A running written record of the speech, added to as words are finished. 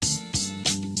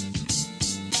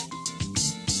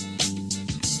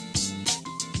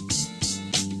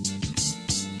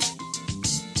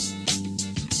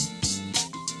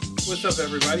What's up,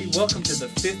 everybody? Welcome to the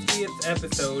 50th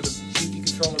episode of the Cheesy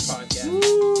Controller Podcast.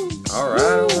 Woo! All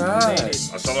right.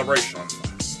 A celebration.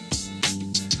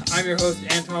 I'm your host,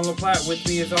 Anton LaPlatte. With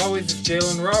me, as always, is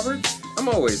Jalen Roberts. I'm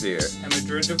always here. And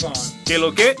Madrid Devon.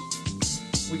 Hello, Kit.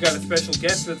 We got a special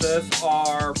guest with us.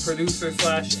 Our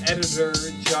producer/editor,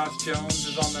 Josh Jones,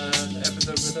 is on the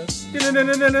episode with us.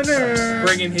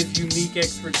 Bringing his unique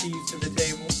expertise to the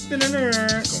table. What's going on,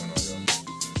 y'all?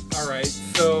 Alright,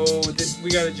 so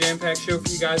we got a jam-packed show for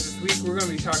you guys this week. We're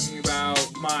going to be talking about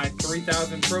my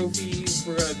 3,000 trophies.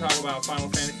 We're going to talk about Final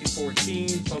Fantasy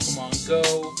XIV, Pokemon Go.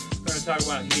 We're going to talk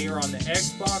about Nier on the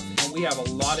Xbox, and we have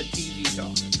a lot of TV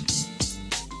talk.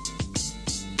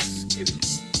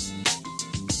 Skitty.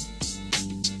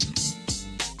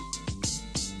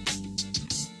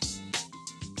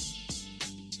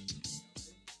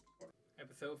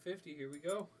 Episode 50, here we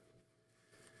go.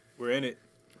 We're in it.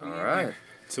 All right.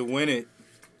 To win it.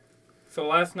 So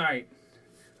last night,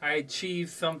 I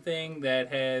achieved something that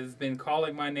has been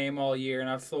calling my name all year, and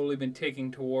I've slowly been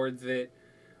ticking towards it.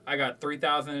 I got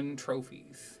 3,000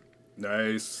 trophies.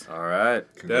 Nice. All right.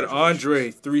 That Andre,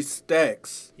 3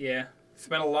 stacks. Yeah.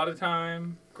 Spent a lot of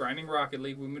time grinding Rocket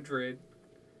League with Madrid.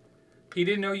 He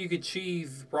didn't know you could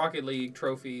cheese Rocket League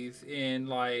trophies in,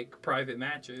 like, private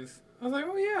matches. I was like,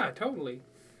 oh, yeah, totally.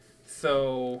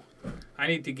 So, I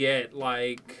need to get,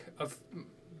 like,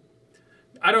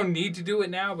 I don't need to do it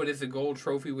now, but it's a gold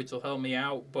trophy, which will help me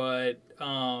out. But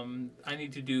I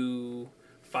need to do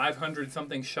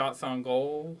 500-something shots on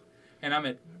goal. And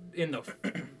I'm in the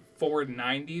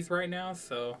 490s right now,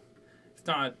 so it's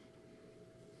not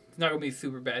going to be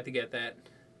super bad to get that.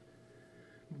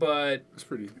 But It's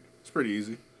pretty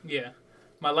easy. yeah.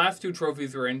 My last 2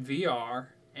 trophies were in VR,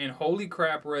 and holy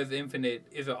crap, Res Infinite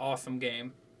is an awesome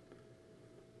game.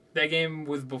 That game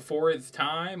was before its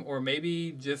time, or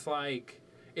maybe just like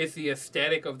it's the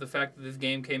aesthetic of the fact that this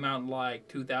game came out in like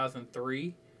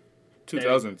 2003.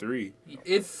 2003.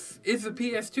 It's a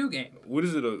PS2 game. What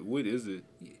is it? What is it?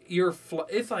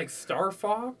 It's like Star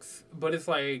Fox, but it's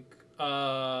like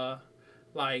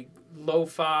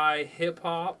lo-fi hip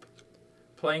hop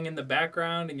playing in the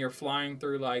background, and you're flying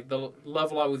through like the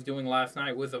level I was doing last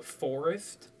night was a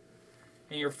forest,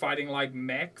 and you're fighting like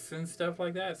mechs and stuff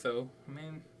like that. So I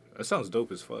mean, That sounds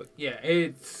dope as fuck. yeah,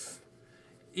 it's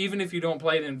even if you don't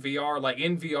play it in VR, like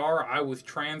in VR, I was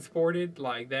transported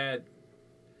like that.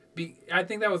 I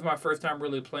think that was my first time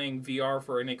really playing VR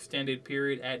for an extended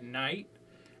period at night,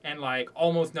 and like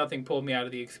almost nothing pulled me out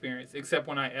of the experience except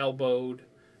when I elbowed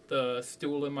the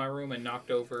stool in my room and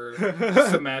knocked over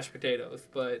some mashed potatoes.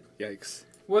 But Yikes. it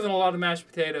wasn't a lot of mashed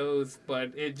potatoes,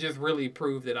 but it just really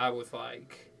proved that I was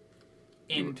like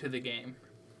into the game.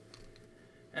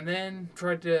 And then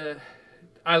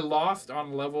I lost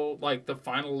on level, like the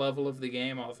final level of the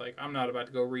game. I was like, I'm not about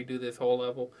to go redo this whole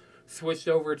level. Switched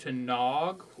over to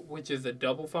Nog, which is a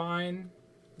Double Fine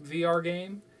VR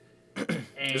game. And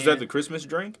Is that the Christmas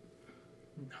drink?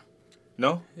 No.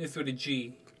 No? It's with a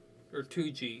G. Or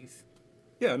 2 G's.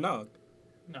 Yeah, no.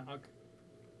 Nog.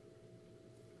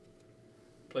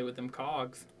 Play with them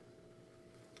cogs.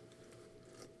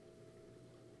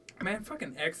 Man,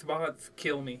 fucking Xbox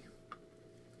kill me.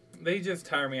 They just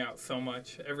tire me out so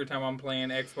much. Every time I'm playing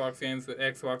Xbox games with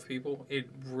Xbox people, it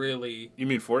really... You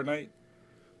mean Fortnite?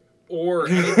 Or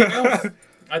anything else.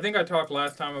 I think I talked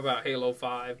last time about Halo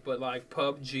 5, but like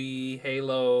PUBG,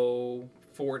 Halo,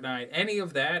 Fortnite, any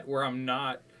of that where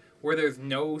there's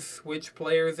no Switch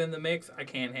players in the mix, I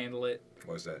can't handle it.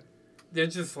 What's that? They're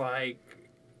just like...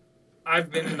 I've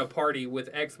been in a party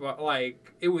with Xbox,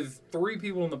 like, it was 3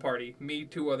 people in the party, me,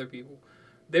 2 other people.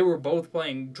 They were both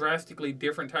playing drastically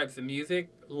different types of music,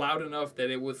 loud enough that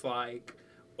it was, like,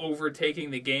 overtaking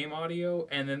the game audio,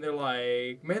 and then they're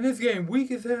like, man, this game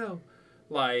weak as hell.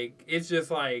 Like, it's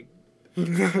just, like,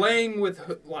 playing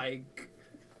with, like...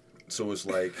 So it's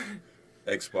like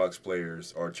Xbox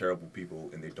players are terrible people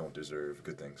and they don't deserve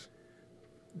good things.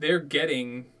 They're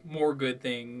getting more good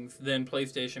things than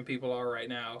PlayStation people are right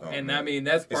now. Oh, and man. I mean,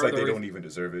 that's part It's like of the they reason. don't even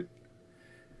deserve it.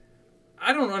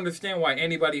 I don't understand why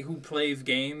anybody who plays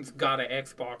games got an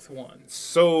Xbox One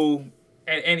So,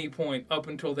 at any point up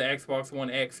until the Xbox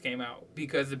One X came out.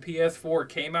 Because the PS4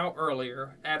 came out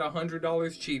earlier at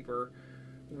 $100 cheaper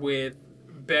with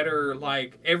better,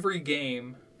 like, every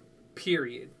game,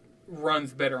 period,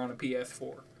 runs better on a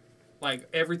PS4. Like,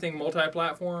 everything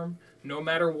multi-platform, no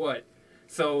matter what.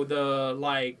 So the,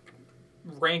 like,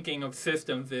 ranking of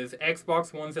systems is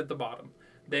Xbox One's at the bottom,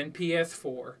 then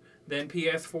PS4, then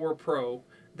PS4 Pro,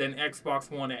 then Xbox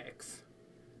One X.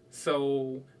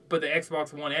 So, but the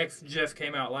Xbox One X just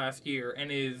came out last year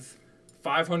and is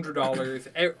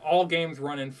 $500. All games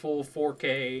run in full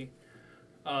 4K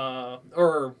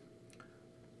or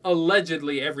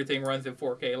allegedly everything runs in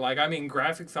 4K. Like, I mean,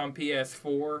 graphics on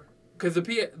PS4, because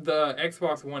the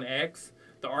Xbox One X,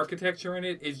 the architecture in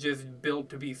it is just built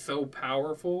to be so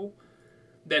powerful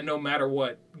that no matter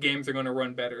what, games are going to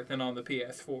run better than on the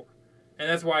PS4. And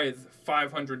that's why it's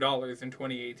 $500 in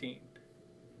 2018.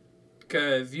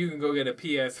 Because you can go get a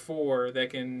PS4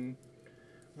 that can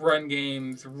run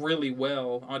games really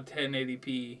well on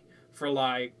 1080p for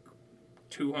like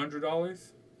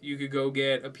 $200. You could go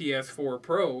get a PS4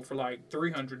 Pro for like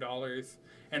 $300,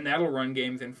 and that'll run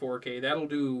games in 4K. That'll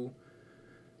do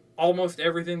almost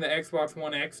everything the Xbox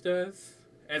One X does,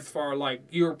 as far like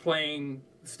you're playing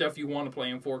stuff you want to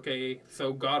play in 4K.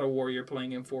 So God of War you're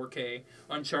playing in 4K,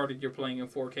 Uncharted you're playing in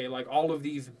 4K. Like all of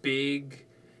these big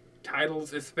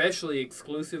titles, especially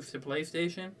exclusives to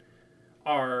PlayStation,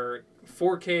 are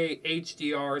 4K,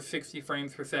 HDR, 60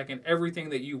 frames per second.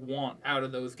 Everything that you want out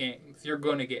of those games, you're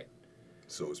going to get.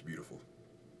 So it's beautiful.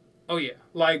 Oh, yeah.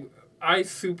 Like, I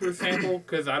super sample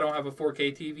because I don't have a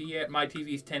 4K TV yet. My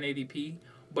TV's 1080p,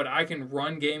 but I can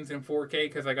run games in 4K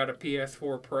because I got a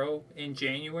PS4 Pro in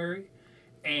January,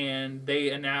 and they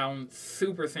announced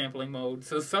super sampling mode.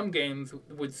 So some games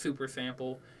would super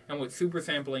sample, and what super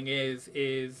sampling is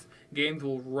games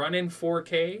will run in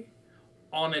 4K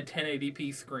on a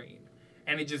 1080p screen.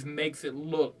 And it just makes it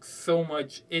look so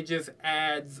much, it just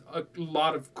adds a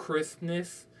lot of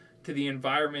crispness to the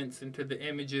environments and to the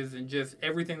images, and just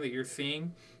everything that you're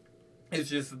seeing is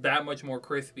just that much more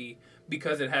crispy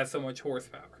because it has so much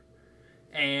horsepower.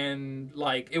 And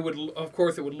like it would, of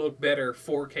course, it would look better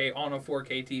 4K on a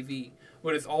 4K TV,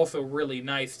 but it's also really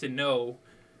nice to know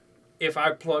if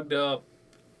I plugged up.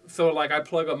 So like I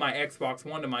plug up my Xbox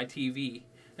One to my TV,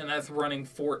 and that's running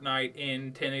Fortnite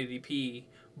in 1080p,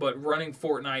 but running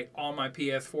Fortnite on my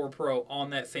PS4 Pro on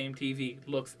that same TV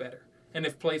looks better. And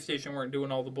if PlayStation weren't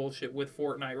doing all the bullshit with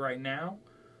Fortnite right now,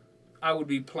 I would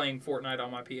be playing Fortnite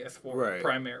on my PS4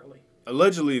 primarily.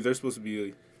 Allegedly, they're supposed to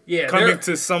be Yeah, coming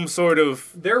to some sort of...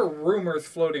 There are rumors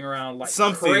floating around like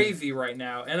crazy right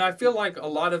now. And I feel like a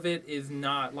lot of it is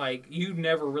not like... You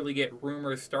never really get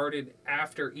rumors started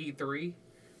after E3.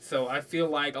 So I feel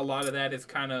like a lot of that is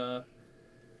kind of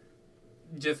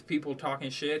just people talking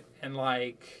shit and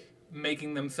like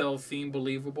making themselves seem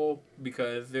believable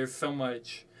because there's so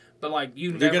much... But like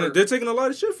they're taking a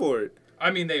lot of shit for it. I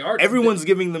mean, they are. Everyone's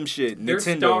giving them shit. Their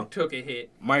Nintendo, stock took a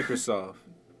hit. Microsoft,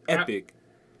 Epic.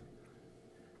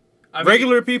 I mean,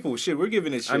 regular people, shit, we're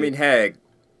giving it shit. I mean, heck,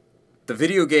 the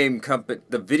video game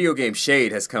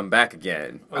shade has come back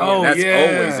again. Oh, and that's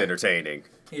yeah. always entertaining.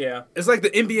 Yeah. It's like the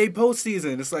NBA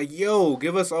postseason. It's like, yo,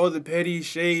 give us all the petty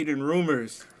shade and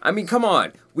rumors. I mean, come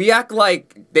on. We act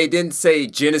like they didn't say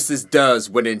Genesis does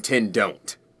what Nintendo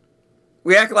don't.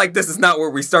 We act like this is not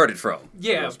where we started from.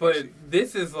 Yeah, but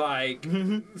this is like...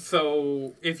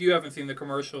 So, if you haven't seen the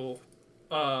commercial...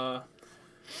 the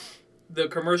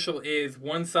commercial is...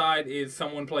 One side is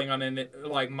someone playing on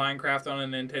like Minecraft on a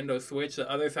Nintendo Switch. The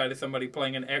other side is somebody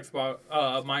playing an Xbox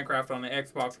Minecraft on an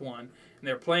Xbox One. And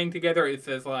they're playing together. It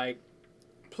says, like,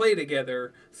 play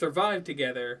together, survive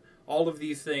together. All of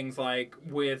these things, like,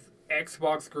 with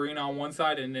Xbox green on one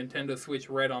side and Nintendo Switch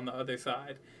red on the other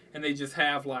side. And they just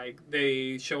have, like,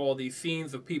 they show all these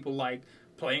scenes of people, like,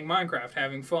 playing Minecraft,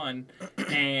 having fun.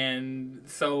 And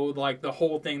so, like, the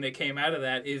whole thing that came out of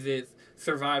that is it's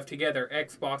survive together,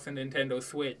 Xbox and Nintendo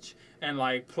Switch. And,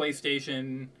 like,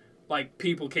 PlayStation, like,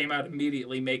 people came out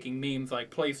immediately making memes like,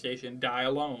 PlayStation, die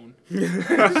alone.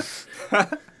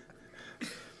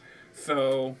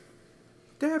 So...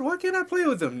 Dad, why can't I play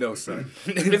with them? No, son.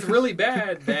 It's really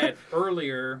bad that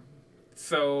earlier...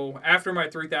 So, after my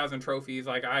 3,000 trophies,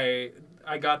 like, I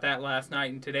got that last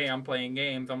night, and today I'm playing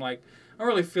games. I'm like, I don't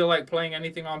really feel like playing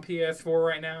anything on PS4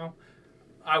 right now.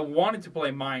 I wanted to play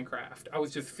Minecraft. I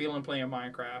was just feeling playing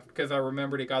Minecraft, because I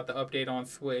remembered it got the update on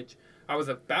Switch. I was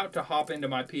about to hop into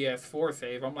my PS4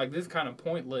 save. I'm like, this is kind of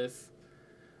pointless.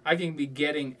 I can be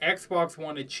getting Xbox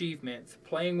One achievements,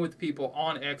 playing with people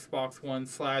on Xbox One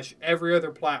 / every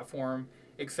other platform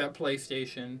except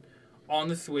PlayStation, on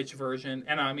the Switch version.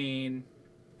 And I mean,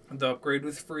 the upgrade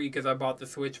was free because I bought the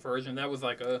Switch version. That was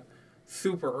like a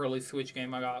super early Switch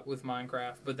game I got with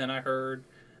Minecraft. But then I heard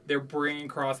they're bringing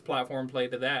cross-platform play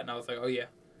to that, and I was like, oh yeah,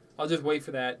 I'll just wait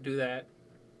for that, do that.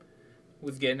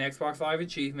 Was getting Xbox Live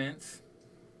achievements.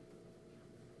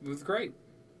 It was great.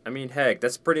 I mean, heck,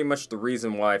 that's pretty much the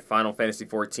reason why Final Fantasy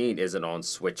XIV isn't on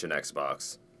Switch and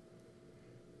Xbox.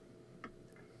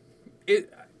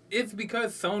 It's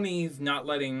because Sony's not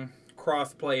letting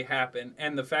cross-play happen,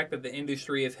 and the fact that the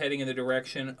industry is heading in the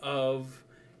direction of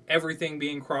everything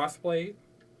being cross-play,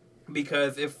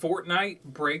 because if Fortnite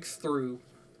breaks through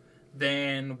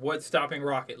then what's stopping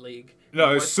Rocket League? No,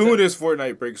 And as what's soon the- as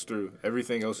Fortnite breaks through,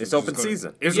 everything else is It's just open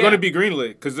season. It's Yeah. going to be greenlit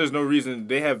because there's no reason.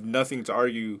 They have nothing to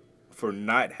argue for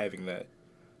not having that.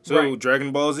 So, Right.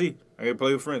 Dragon Ball Z. I can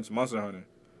play with friends. Monster Hunter.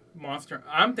 Monster.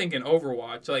 I'm thinking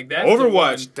Overwatch. Like that's the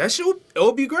Overwatch. That shit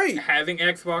it'll be great. one. Having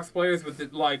Xbox players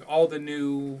with like all the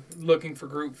new looking for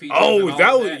group features. Oh, and all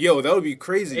that of would that would be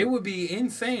crazy. It would be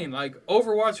insane. Like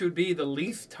Overwatch would be the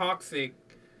least toxic,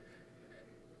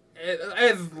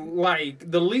 as like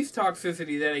the least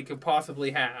toxicity that it could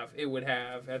possibly have. It would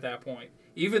have at that point,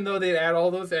 even though they'd add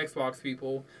all those Xbox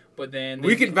people. But then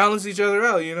we can balance each other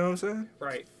out. You know what I'm saying?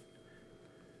 right.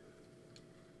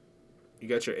 You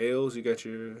got your ales. You got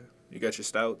your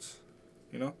stouts.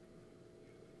 You know.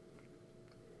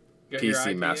 Got your PC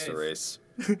IPAs. Master Race.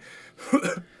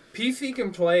 PC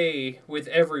can play with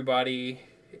everybody.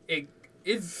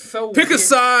 It's so Pick a weird.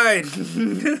 side.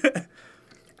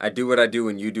 I do what I do,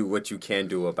 and you do what you can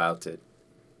do about it.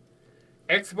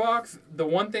 Xbox, the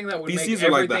one thing that would make PCs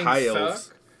are like the everything high suck,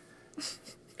 elves.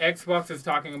 Xbox is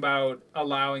talking about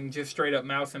allowing just straight up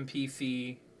mouse and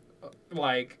PC,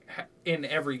 in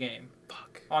every game.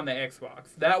 Fuck. On the Xbox.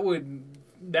 That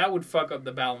would fuck up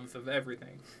the balance of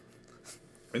everything.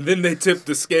 And then they tip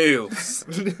the scales.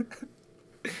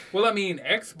 Well, I mean,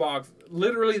 Xbox,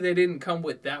 literally they didn't come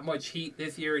with that much heat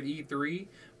this year at E3,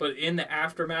 but in the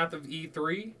aftermath of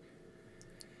E3,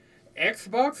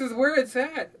 Xbox is where it's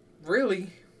at,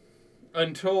 really.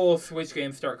 Until Switch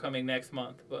games start coming next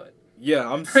month, but Yeah,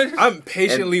 I'm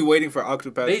patiently waiting for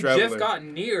Octopath they Traveler. just got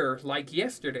near like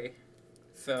yesterday.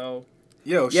 So,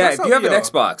 Yo, Yeah, shouts if you out have to an y'all.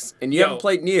 Xbox and you Yo. haven't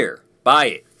played Nier, buy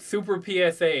it. Super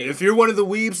PSA. If you're one of the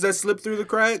weebs that slip through the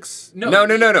cracks, No. It doesn't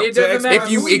To matter If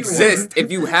you who exist,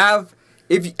 are.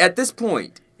 at this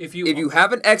point, if you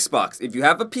have an Xbox, if you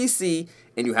have a PC,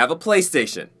 and you have a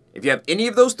PlayStation, if you have any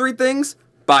of those three things,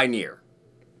 buy Nier.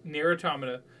 Nier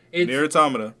Automata. It's, Nier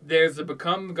Automata. There's the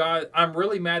Become God. I'm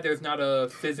really mad there's not a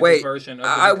physical Wait, version of the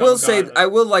I Become will say, God. I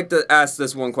would like to ask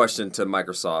this one question to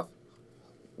Microsoft.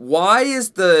 Why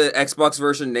is the Xbox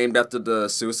version named after the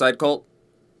Suicide Cult?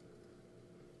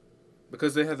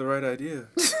 Because they had the right idea.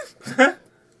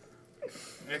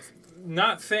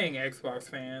 Not saying Xbox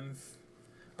fans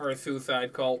are a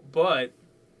suicide cult, but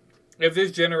if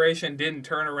this generation didn't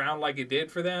turn around like it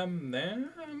did for them, then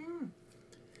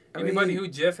anybody who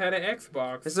just had an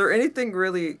Xbox. Is there anything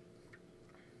really?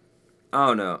 I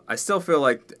don't know. I still feel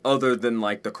like other than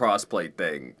like the crossplay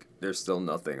thing, there's still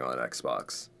nothing on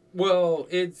Xbox. Well,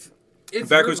 it's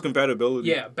Backwards really- compatibility.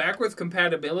 Yeah, backwards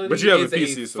compatibility But you have a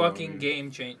is PC, a so, fucking I mean.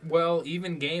 game change. Well,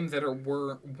 even games that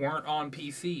weren't on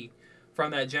PC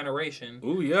from that generation.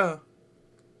 Ooh, yeah.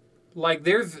 Like,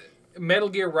 there's Metal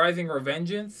Gear Rising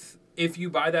Revengeance. If you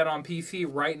buy that on PC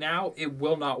right now, it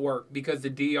will not work because the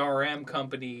DRM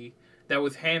company that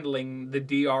was handling the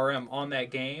DRM on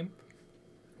that game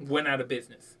went out of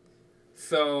business.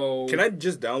 So Can I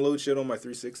just download shit on my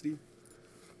 360?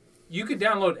 you could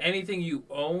download anything you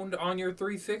owned on your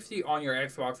 360 on your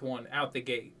Xbox One out the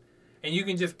gate. And you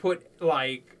can just put,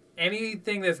 like,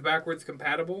 anything that's backwards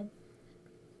compatible,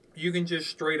 you can just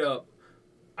straight up...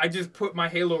 I just put my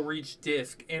Halo Reach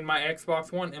disc in my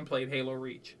Xbox One and played Halo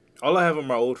Reach. All I have are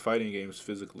my old fighting games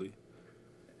physically.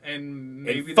 And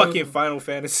maybe And fucking those- Final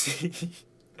Fantasy.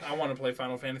 I want to play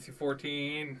Final Fantasy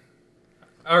 14.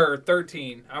 Or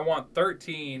 13. I want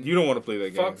 13. You don't want to play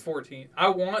that game. Fuck 14. I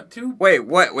want to. Wait,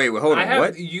 hold I on, have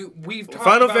what? we've talked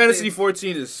Final about Fantasy this.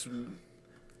 14 is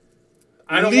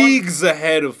I don't leagues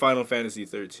ahead of Final Fantasy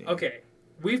 13. Okay.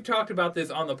 We've talked about this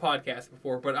on the podcast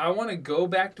before, but I want to go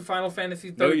back to Final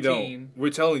Fantasy 13. No, you don't. We're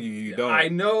telling you, you don't. I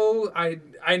know. I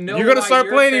know. You're gonna why start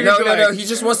playing it, saying- you're No, like- he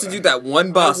just wants to do that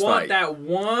one boss I want fight. that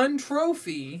one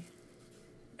trophy,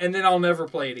 and then I'll never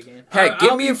play it again. Heck, I'll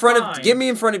get me be in front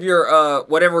fine. of your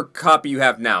whatever copy you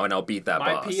have now, and I'll beat that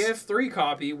my boss. PS3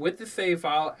 copy with the save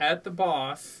file at the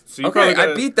boss. So you Okay, probably I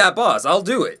gotta- beat that boss. I'll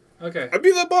do it. Okay. I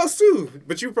beat that boss too,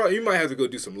 but you might have to go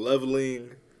do some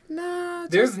leveling. Nah,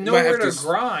 There's might nowhere have to to-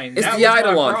 grind. It's That the was my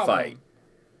Eidolon problem. fight.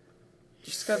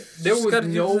 There was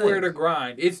nowhere to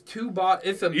grind. It's It's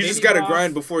a. You just mini gotta boss.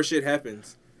 grind before shit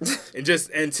happens, and just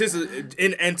in So I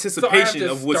have anticipation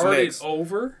to of what's start next. it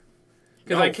over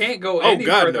because No. I can't go Oh, any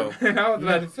God, further. I was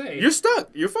about to say. You're stuck.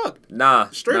 You're fucked. Nah,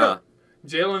 Straight nah. up.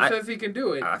 Jalen I- says he can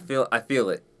do it. I feel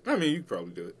it. I mean, you could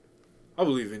probably do it. I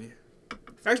believe in you.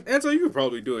 Actually, Anto, you could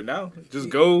probably do it now. Just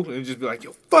go and just be like,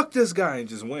 yo, fuck this guy, and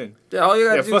just win. Yeah, all you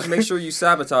gotta Yeah, do is fuck- make sure you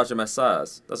sabotage him at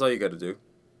size. That's all you gotta do.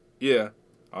 Yeah,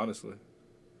 honestly.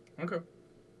 Okay.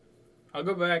 I'll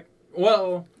go back.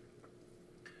 Well,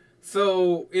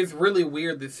 so it's really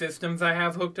weird the systems I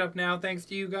have hooked up now, thanks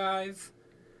to you guys.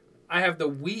 I have the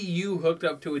Wii U hooked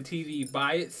up to a TV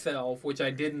by itself, which I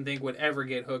didn't think would ever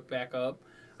get hooked back up.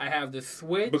 I have the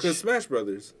Switch. Because Smash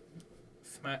Brothers.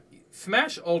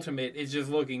 Smash Ultimate is just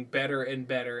looking better and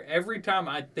better. Every time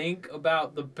I think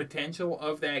about the potential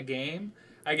of that game,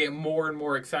 I get more and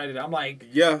more excited. I'm like,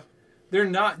 Yeah. they're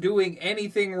not doing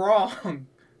anything wrong.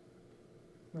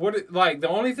 The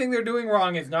only thing they're doing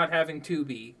wrong is not having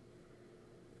 2B.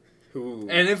 Ooh.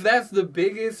 And if that's the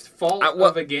biggest fault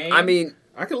of a game, I mean,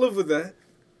 I can live with that.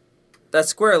 that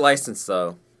Square license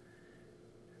though.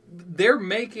 they're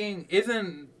making.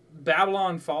 Isn't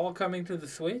Babylon Fall coming to the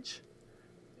Switch?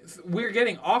 We're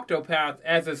getting Octopath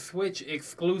as a Switch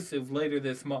exclusive later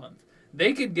this month.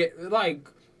 They could get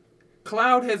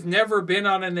Cloud has never been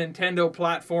on a Nintendo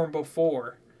platform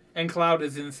before, and Cloud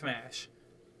is in Smash.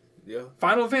 Yeah.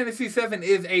 Final Fantasy VII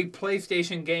is a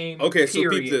PlayStation game. Okay, so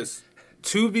period. peep this.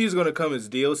 2B is going to come as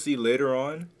DLC later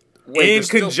on, Wait, in there's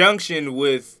still- conjunction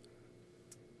with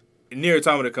Nier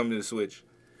Automata coming to the Switch.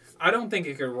 I don't think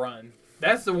it could run.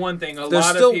 That's the one thing. There's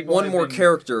lot still of people one have more been-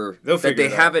 character They'll that figure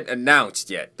they it out. haven't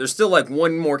announced yet. There's still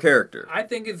one more character. I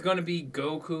think it's going to be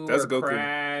Goku That's or Goku.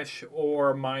 Crash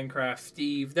or Minecraft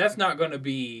Steve. That's not going to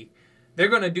be... They're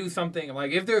going to do something...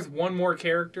 if there's one more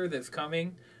character that's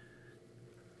coming...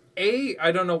 A,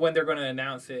 I don't know when they're going to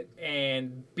announce it.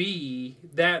 And B,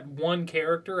 that one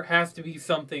character has to be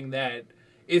something that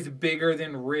is bigger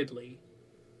than Ridley.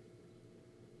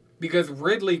 Because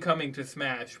Ridley coming to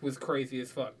Smash was crazy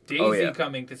as fuck. Daisy Oh, yeah.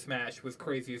 coming to Smash was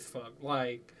crazy as fuck.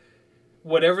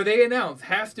 Whatever they announce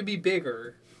has to be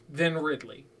bigger than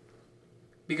Ridley.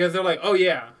 Because they're like, oh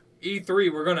yeah,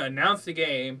 E3, we're going to announce the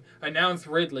game, announce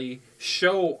Ridley,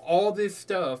 show all this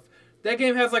stuff. That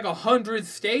game has 100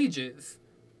 stages.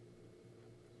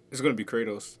 It's going to be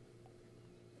Kratos.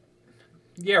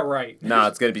 Yeah, right. Nah,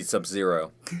 it's gonna be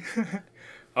Sub-Zero.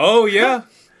 Oh, yeah.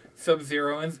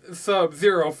 Sub-Zero and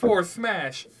Sub-Zero for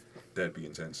Smash. That'd be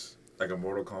intense. Like a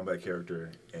Mortal Kombat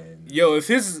character and Yo, if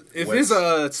his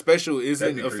What's- special That'd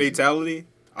isn't be a crazy. fatality,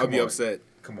 I'll Come be on. upset.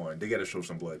 come on, they gotta show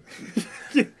some blood.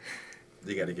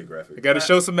 They gotta get graphic. They got to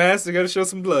show some ass. They got to show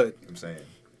some blood. I'm saying.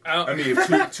 I I mean, if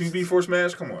 2B for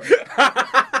Smash, come on.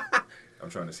 I'm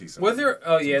trying to see some. was there?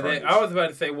 Oh some yeah, carnage. I was about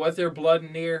to say, was there blood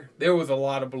in Nier? There was a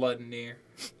lot of blood in Nier.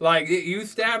 You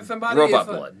stab somebody. Robot it's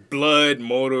like- blood. Blood,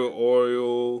 motor,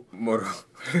 oil. Motor.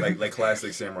 like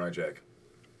classic Samurai Jack.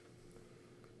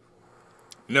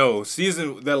 No,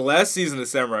 that last season of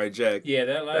Samurai Jack. Yeah,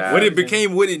 that last. That- When it season.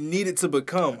 became what it needed to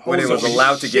become. When it Holy was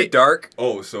allowed to shit. get dark.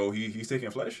 Oh, so he's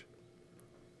taking flesh?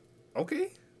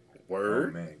 Okay. Oh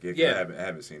Word. man, Yeah. I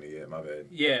haven't seen it yet. My bad.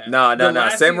 Yeah. No. The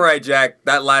last Samurai Jack,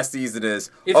 that last season is.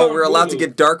 It's Oh, on we're allowed to Hulu.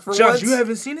 get dark for Josh, once? you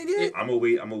haven't seen it yet? I'm gonna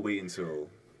wait until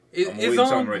It, I'm it's waiting till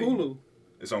on I'm ready. Hulu.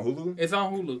 it's on Hulu. It's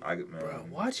on Hulu. Bro,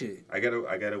 watch it. I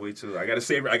gotta wait till I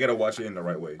gotta watch it in the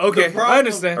right way. Okay, The problem- I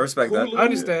understand. I respect that. Hulu- I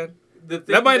understand. The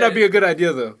thing That might not be a good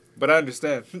idea though, but I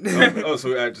understand.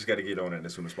 So I just gotta get on it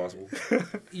as soon as possible.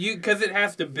 because it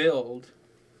has to build.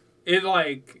 It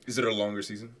Is it a longer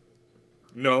season?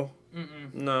 No.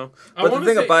 No. I But the wanna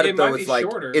thing say about it it, though, might is be like,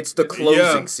 shorter. it's the It's- closing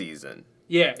Yeah. season.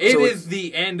 Yeah, it So is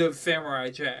the end of Samurai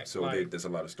Jack. So there's a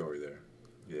lot of story there.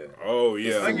 Yeah. Oh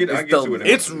yeah. I get It's to the- it.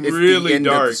 It's It's really the end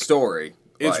of dark. the story.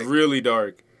 It's Like, really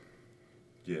dark.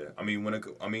 Yeah, I mean when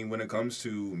it comes to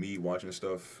me watching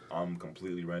stuff, I'm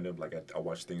completely random. Like I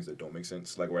watch things that don't make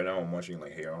sense. Like right now, I'm watching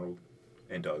like Hey Arnold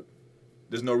and Doug.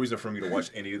 There's no reason for me to watch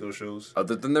any of those shows.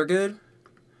 other than they're good.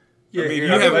 Yeah, I mean,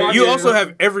 yeah, I've been you watching- also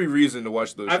have every reason to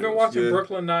watch those. I've been shows. watching Yeah.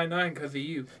 Brooklyn Nine-Nine because of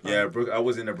you. Yeah, I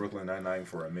was in a Brooklyn Nine-Nine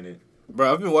for a minute.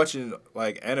 Bro, I've been watching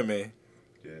like anime.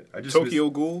 Yeah, I just Tokyo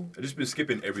Ghoul. I just been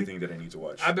skipping everything that I need to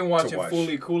watch. I've been to watching watch.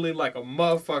 Foolie Cooley like a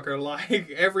motherfucker. Like,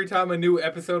 every time a new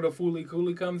episode of Foolie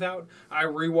Cooley comes out, I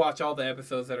rewatch all the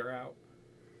episodes that are out.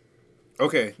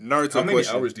 Okay, Naruto How many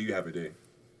question. hours do you have a day?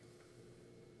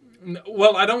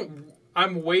 Well, I don't...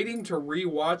 I'm waiting to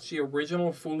rewatch the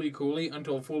original Foolie Cooley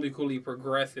until Foolie Cooley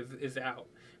Progressive is out.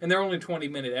 And they're only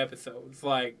 20-minute episodes.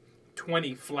 Like,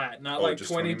 20 flat, not Oh, like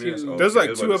just 20 22. minutes? Oh. There's Okay, I like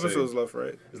was 2 about to say. episodes left,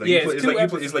 right? It's like Yeah, you play, it's it's like two you play,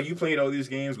 it's episodes. like you playing all these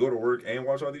games, go to work and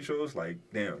watch all these shows. Like,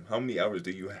 damn, how many hours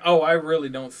do you have? Oh, I really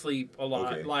don't sleep a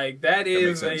lot. Okay. Like, that makes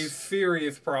is a sense.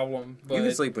 serious problem. But You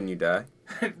can sleep when you die.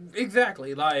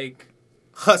 exactly. Like...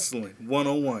 Hustling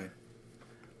 101.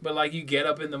 But like you get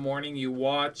up in the morning, you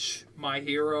watch My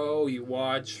Hero, you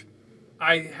watch.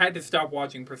 I had to stop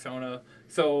watching Persona,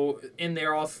 so in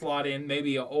there I'll slot in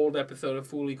maybe an old episode of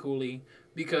Foolie Cooley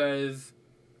because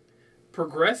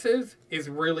Progressive is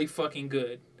really fucking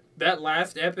good. That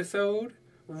last episode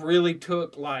really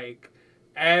took like,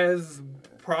 as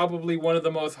probably one of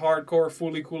the most hardcore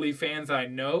Foolie Cooley fans I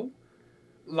know,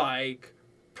 like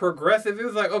progressive. It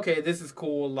was like, okay, this is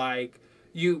cool. Like,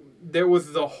 there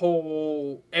was the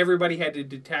whole, everybody had to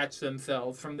detach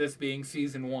themselves from this being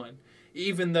season 1.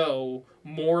 Even though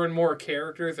more and more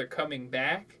characters are coming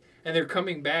back, and they're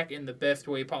coming back in the best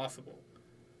way possible.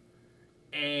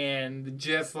 And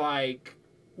just like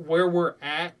where we're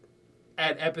at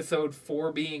episode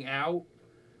 4 being out,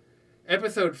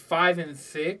 episode 5 and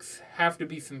 6 have to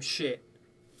be some shit.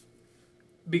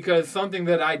 Because something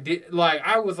that I did, like,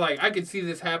 I was like, I could see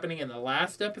this happening in the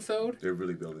last episode. They're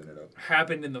really building it up.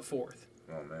 Happened in the 4th.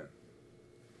 Oh, man.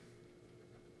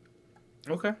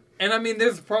 Okay. And I mean,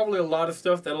 there's probably a lot of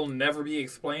stuff that'll never be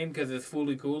explained because it's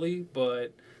Fooly Cooly,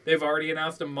 but they've already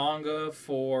announced a manga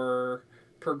for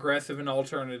progressive and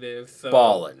alternative. So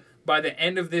Ballin'. by the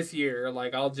end of this year,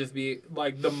 like, I'll just be,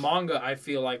 like, the manga, I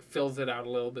feel like, fills it out a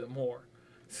little bit more.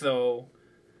 So,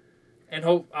 and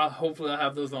hopefully I'll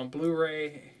have those on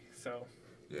Blu-ray, so.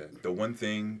 Yeah, the one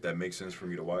thing that makes sense for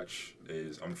me to watch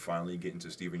is I'm finally getting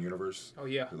to Steven Universe. Oh,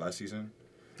 yeah. The last season.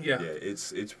 Yeah. Yeah,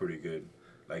 it's pretty good.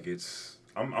 Like,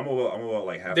 I'm about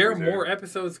like halfway There are more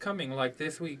episodes coming, like,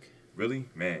 this week. Really?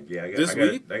 Man, yeah. I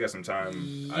got some time.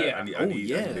 Yeah. I need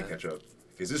to catch up.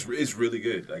 Because it's really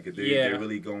good. Like, they're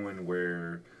really going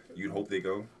where you'd hope they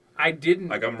go. I didn't.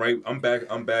 Like,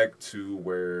 I'm back to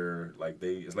where, like,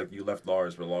 it's like you left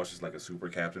Lars, but Lars is like a super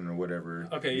captain or whatever.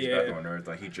 Okay, He's yeah. back on Earth.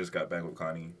 Like, he just got back with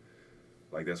Connie.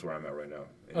 Like, that's where I'm at right now.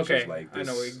 And it's Okay, just like I this,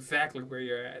 know exactly where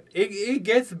you're at. It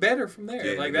gets better from there.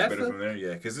 Yeah, like it gets that's better from there.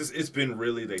 Yeah, because it's been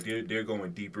really like they're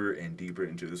going deeper and deeper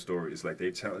into the story. It's like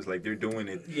it's like they're doing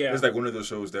it. Yeah. It's like one of those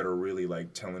shows that are really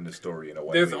like telling the story in a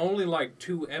way. There's only like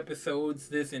 2 episodes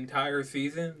this entire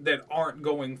season that aren't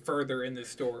going further in the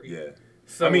story. Yeah.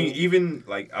 So I mean, even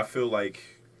like I feel like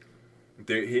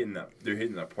they're hitting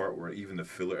that part where even the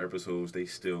filler episodes they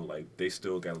still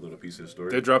got a little piece of the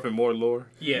story. They're dropping more lore.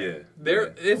 yeah, Yeah.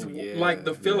 it's Oh, yeah. like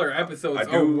the filler Yeah. episodes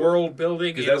I are do- world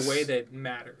building 'cause in a that's- way that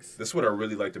matters. That's what I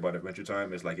really liked about Adventure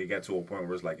Time is like it got to a point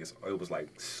where it's like it was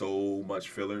like so much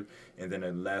filler, and then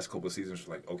the last couple of seasons was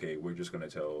like, okay, we're just gonna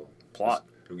tell Plot.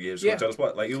 Yeah, just Yeah. gonna tell the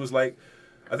plot. Like it was like,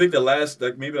 I think the last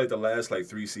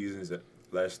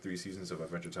 3 seasons of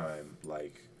Adventure Time,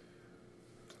 like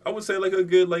I would say like a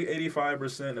good like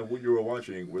 85% of what you were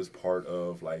watching was part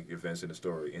of like events in the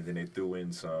story, and then they threw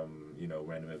in some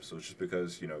random episodes just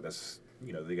because that's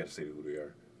they got to say who they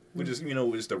are. Which is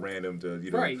just a random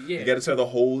Right, yeah. You got to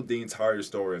tell the entire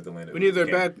story of the land. We need their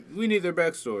back. We need their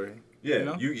backstory. Yeah, you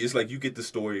know? it's like you get the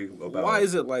story about Why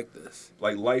is it like this?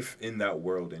 like life in that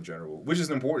world in general, which is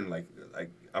important. Like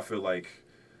I feel like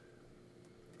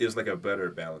it's like a better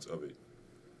balance of it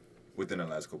within the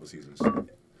last couple seasons.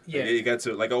 Yeah, It got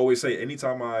to, like I always say,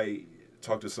 anytime I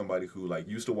talk to somebody who like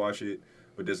used to watch it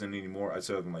but doesn't anymore, I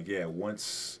tell them like, yeah,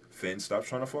 once Finn stops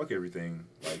trying to fuck everything,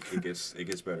 like it gets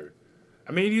better.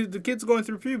 I mean, the kid's going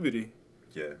through puberty.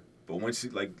 Yeah, but once you,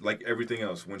 like everything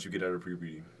else, once you get out of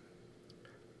puberty,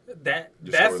 that's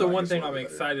the storyline one gets thing a lot I'm better.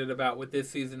 excited about with this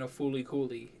season of Fooly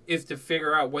Cooly is to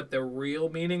figure out what the real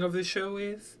meaning of the show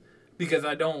is, because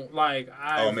I don't like.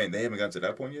 oh man, they haven't gotten to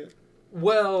that point yet.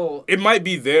 Well, It might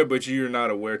be there, but you're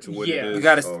not aware to what Yeah. it is. You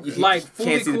gotta Okay. you like can't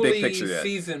Fooly see the big Cooly picture yet.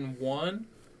 season 1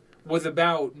 was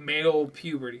about male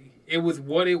puberty. It was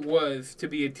what it was to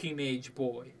be a teenage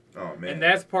boy. Oh man, And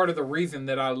that's part of the reason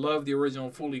that I love the original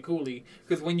Fooly Cooly.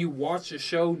 Because when you watch the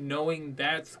show knowing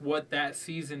that's what that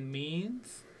season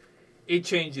means, it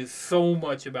changes so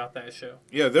much about that show.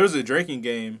 Yeah, there's a drinking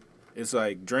game. It's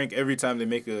like drink every time they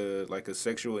make a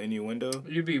sexual innuendo.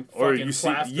 You'd be Or fucking you see-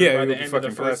 plastered yeah, by you'll the be end of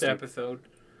the fucking first plastered.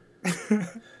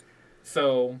 episode.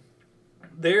 So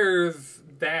there's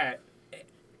that.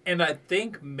 And I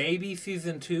think maybe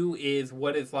season 2 is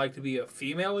what it's like to be a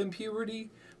female in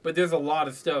puberty. But there's a lot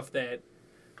of stuff that...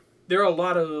 There are a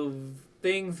lot of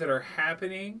things that are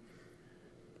happening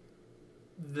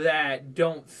that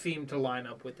don't seem to line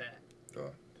up with that.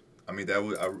 I mean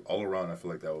all around I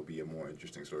feel like that would be a more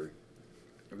interesting story.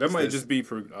 That might That's- just be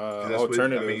 'Cause that's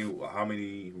alternative. What, I mean, how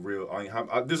many real? I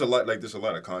mean, there's a lot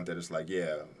of content. It's like,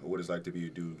 yeah, what it's like to be a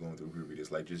dude going through puberty.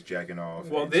 It's like just jacking off,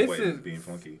 Well, and this sweating is- and being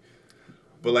funky.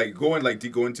 But like going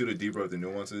into the deeper of the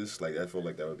nuances, like I feel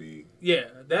like that would be Yeah,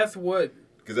 that's what...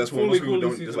 because that's what Fooly most people Cooly don't.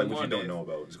 It's season like what you 1 don't is. know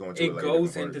about. It's going to It like, goes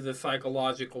a different into the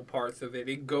psychological parts of it.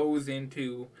 It goes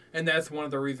into, and that's one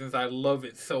of the reasons I love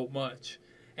it so much.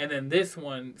 And then this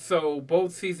one, so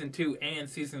both season 2 and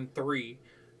season 3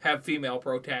 have female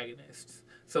protagonists.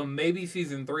 So maybe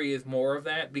season 3 is more of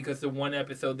that because the one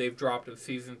episode they've dropped of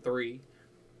season 3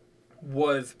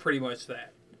 was pretty much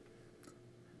that.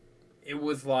 It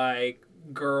was like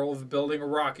girls building a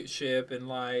rocket ship and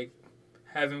like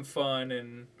having fun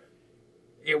and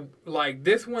it like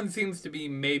this one seems to be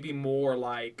maybe more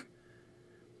like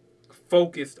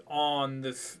focused on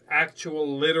this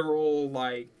actual literal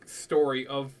like story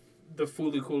of the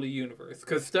Fooly Cooly universe,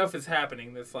 because stuff is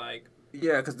happening that's like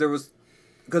Yeah,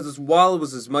 because while it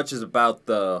was as much as about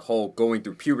the whole going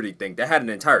through puberty thing, they had an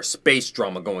entire space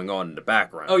drama going on in the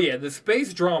background. oh yeah, the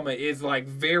space drama is like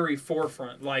very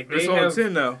forefront. Like It's they on have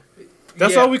 10 now.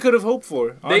 That's yeah, all we could have hoped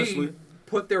for, honestly. they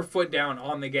put their foot down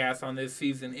on the gas on this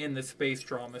season in the space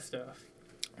drama stuff.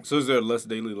 So is there less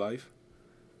daily life?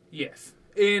 Yes.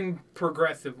 In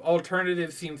progressive,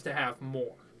 alternative seems to have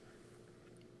more.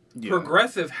 Yeah.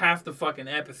 Progressive, half the fucking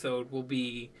episode will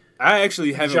be I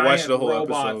actually haven't giant watched the whole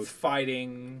robots episode.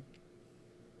 fighting,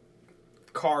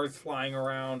 cars flying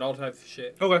around, all types of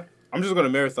shit. Okay. I'm just going to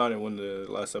marathon it when the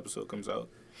last episode comes out.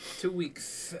 2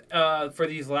 weeks. For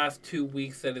these last 2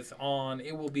 weeks that it's on,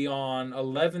 it will be on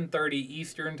 11:30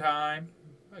 Eastern time,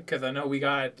 because I know we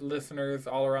got listeners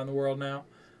all around the world now.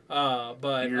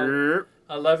 But Yep.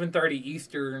 11:30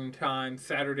 Eastern time,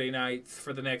 Saturday nights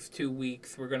for the next 2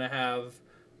 weeks, we're gonna have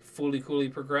Fooly Cooly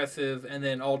Progressive, and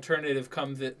then Alternative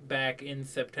comes it back in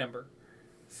September.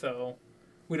 So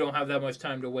we don't have that much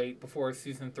time to wait before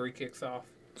season 3 kicks off.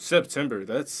 September.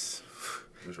 That's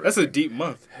right. a deep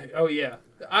month. Oh yeah,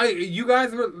 you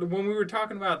guys were, when we were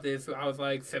talking about this, I was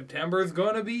like, September's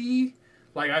gonna be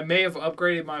like, I may have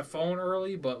upgraded my phone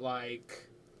early, but like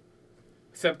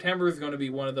September is gonna be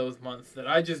one of those months that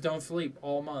I just don't sleep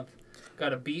all month.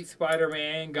 Gotta beat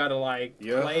Spider-Man. Gotta like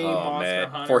Yeah. play Oh Monster man,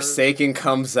 Hunter. Forsaken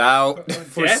comes out.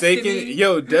 Forsaken. Destiny?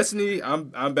 Yo, Destiny.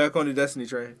 I'm back on the Destiny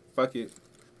train. Fuck it.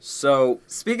 So,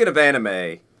 speaking of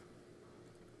anime,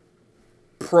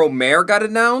 Promare got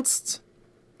announced,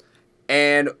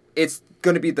 and it's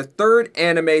going to be the third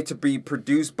anime to be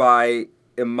produced by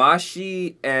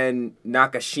Imashi and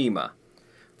Nakashima.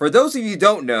 For those of you who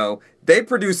don't know, they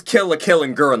produced Kill la Kill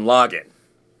and Gurren Lagann.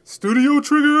 Studio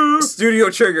Trigger. Studio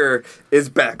Trigger is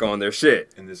back on their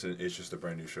shit. And it's just a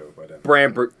brand new show by them.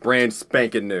 Brand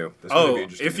spanking new. That's gonna be Oh,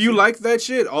 interesting if to you see. like that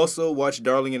shit, also watch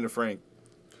Darling in the Frank.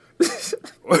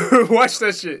 Watch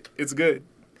that shit. It's good.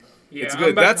 Yeah, It's I'm good.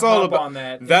 about That's to all hop about. on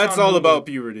that. It's That's on all Hulu. about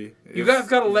puberty. You if guys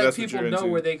gotta let that's what people you're know into.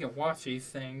 where they can watch these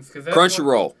things, because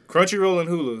Crunchyroll. Crunchyroll and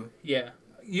Hulu. Yeah,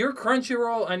 your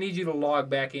Crunchyroll. I need you to log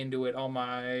back into it on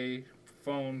my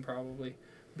phone probably,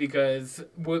 because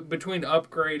between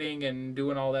upgrading and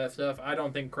doing all that stuff, I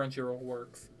don't think Crunchyroll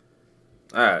works.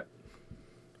 Alright.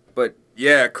 But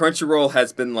yeah, Crunchyroll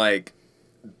has been like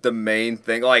the main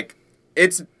thing. Like,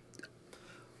 it's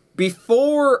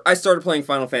before I started playing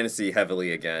Final Fantasy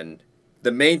heavily again,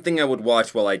 the main thing I would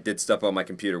watch while I did stuff on my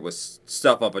computer was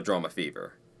stuff up a Drama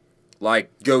Fever.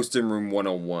 Like Ghost in Room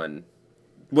 101.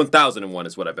 1001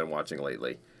 is what I've been watching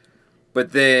lately.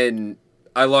 But then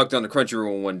I logged on to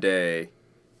Crunchyroll one day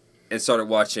and started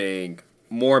watching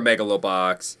more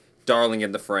Megalobox, Darling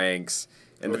in the Franxx,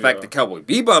 and the fact that Cowboy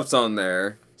Bebop's on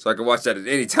there, so I can watch that at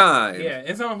any time. Yeah,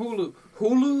 it's on Hulu.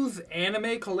 Hulu's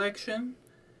anime collection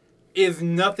is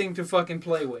nothing to fucking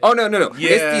play with. Oh, no. Yeah.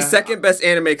 It's the second best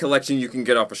anime collection you can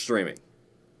get off of streaming.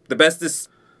 The best is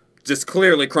just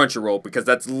clearly Crunchyroll, because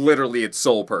that's literally its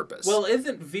sole purpose. Well,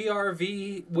 isn't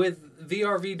VRV, with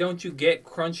VRV, don't you get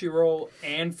Crunchyroll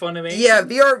and Funimation? yeah,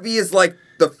 VRV is like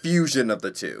the fusion of the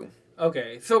two.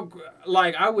 Okay, so,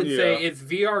 like, I would say Yeah. it's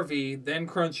VRV, then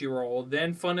Crunchyroll,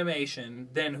 then Funimation,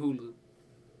 then Hulu.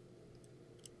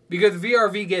 Because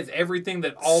VRV gets everything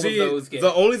that all of those get.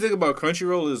 The only thing about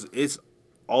Crunchyroll is it's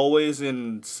always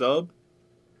in sub.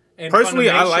 And personally,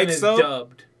 I Funimation like is sub.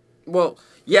 dubbed. Well,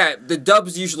 yeah, the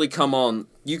dubs usually come on.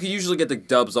 You can usually get the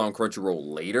dubs on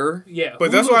Crunchyroll later. Yeah,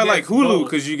 But that's Hulu why I like gets Hulu, both.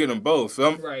 because you get them both.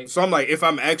 So Right. so I'm like, if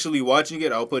I'm actually watching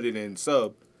it, I'll put it in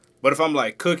sub. But if I'm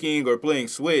like cooking or playing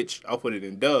Switch, I'll put it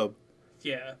in dub.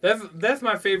 Yeah, that's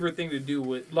my favorite thing to do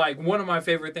with, like, one of my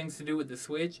favorite things to do with the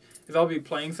Switch is I'll be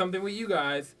playing something with you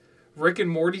guys. Rick and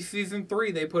Morty season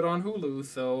 3 they put on Hulu,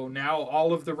 so now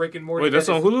all of the Rick and Morty. Wait, that's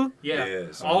that on is- Hulu? Yeah, Yeah,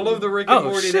 it's on all Hulu. of the Rick and Oh,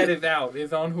 Morty shit. that is out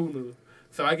is on Hulu.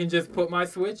 So I can just put my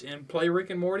Switch and play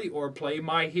Rick and Morty, or play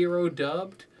My Hero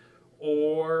dubbed,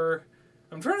 or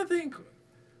I'm trying to think,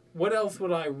 what else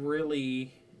would I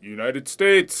really? United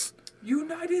States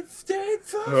United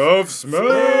States of of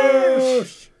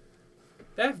Smash.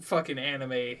 That fucking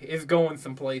anime is going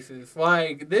some places.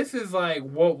 Like, this is like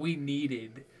what we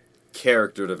needed.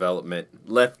 Character development,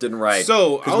 left and right.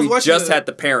 So, I because was we watching just the- had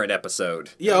the parent episode.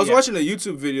 Yeah, I was Yeah. watching a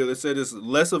YouTube video that said it's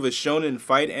less of a shonen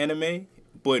fight anime,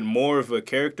 but more of a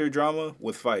character drama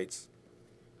with fights.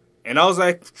 And I was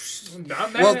like,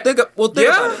 Not mad Well, at- think about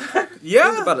it. yeah.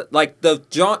 Think about it. Like the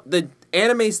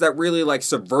animes that really like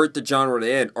subvert the genre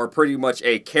they're in are pretty much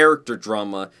a character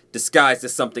drama disguised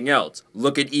as something else.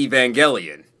 Look at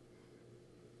Evangelion.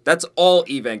 That's all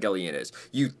Evangelion is.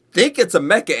 You think it's a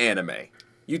mecha anime.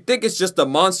 You think it's just a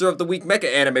Monster of the Week mecha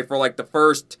anime for like the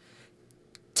first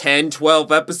 10,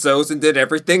 12 episodes, and then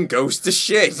everything goes to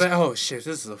shit. It's like, oh shit,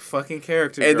 this is a fucking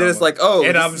character And drama. then it's like, oh,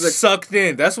 and this I'm is a- sucked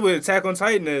in. That's what Attack on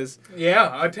Titan is.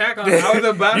 Yeah, Attack on. I was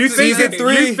about You to think say. Season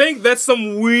 3? You think that's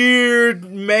some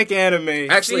weird mech anime?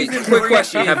 Actually, Season quick 3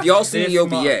 question. Have y'all seen this the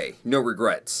OVA? month. No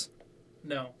Regrets.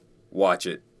 No. Watch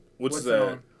it. What's What's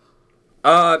that?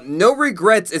 on? No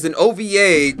Regrets is an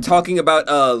OVA talking about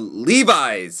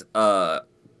Levi's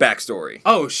backstory.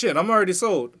 Oh shit, I'm already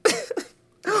sold.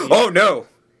 Oh no,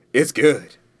 it's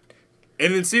good.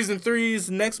 And then season 3 is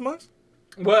next month?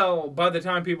 Well, by the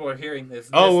time people are hearing this,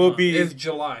 it'll month be- is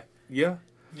July. Yeah.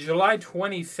 July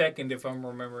 22nd, if I'm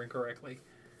remembering correctly.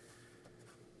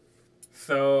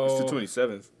 So It's the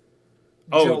 27th.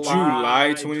 Oh,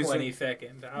 July 27th.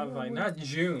 22nd. I was like, not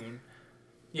June.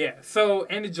 Yeah. So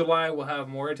end of July, we'll have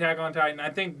more Attack on Titan. I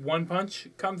think One Punch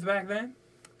comes back then.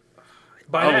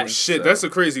 By Oh that, shit, so. that's a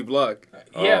crazy block.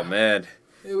 yeah. Oh man.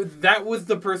 That was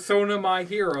the persona my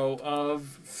hero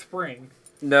of spring.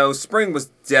 No, spring was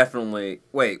definitely.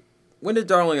 Wait, when did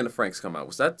Darling and the Franks come out?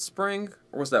 Was that spring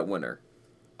or was that winter?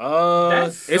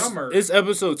 That's it's, summer. It's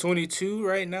episode 22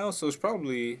 right now, so it's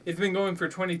probably It's been going for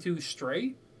 22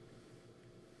 straight.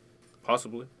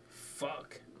 possibly.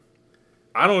 Fuck.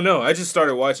 I don't know. I just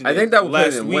started watching. I think that would put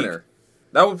last it in week. winter.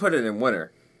 That would put it in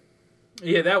winter.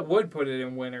 Yeah, that would put it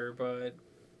in winter, but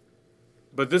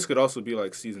But this could also be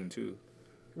like season 2.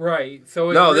 right.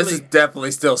 So it No, really, this is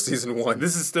definitely still season 1.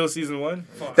 This is still season 1.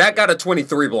 fuck. That got a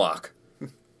 23 block.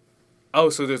 Oh,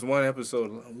 so there's one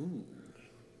episode. Ooh.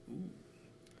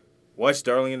 Watch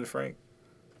Darling and the Frank.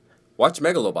 Watch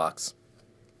Megalobox.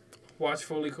 Watch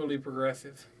Fully Coolly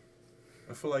Progressive.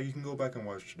 I feel like you can go back and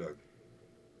watch Doug.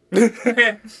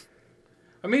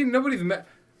 I mean, nobody's met.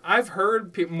 I've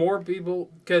heard more people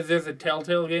because there's a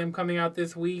Telltale game coming out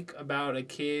this week about a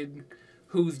kid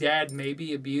whose dad may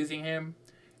be abusing him.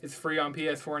 It's free on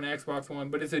PS4 and Xbox One,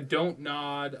 but it's a Don't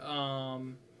Nod.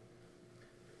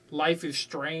 Life is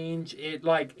Strange. It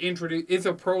like it's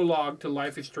a prologue to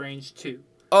Life is Strange 2.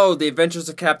 Oh, The Adventures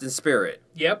of Captain Spirit.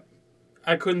 Yep.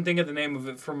 I couldn't think of the name of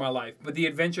it for my life. But The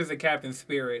Adventures of Captain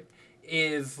Spirit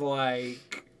is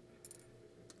like...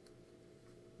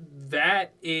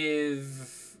 That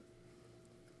is...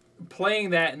 Playing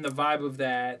that and the vibe of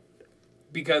that,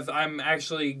 because I'm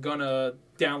actually gonna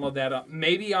download that up.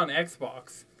 Maybe on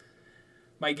Xbox.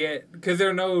 Might get... Because there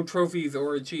are no trophies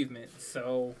or achievements.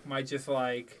 So, might just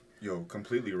like... Yo,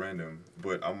 completely random,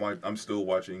 but I'm still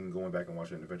going back and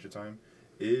watching Adventure Time.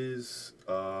 Is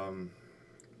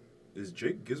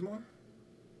Jake Gizmo?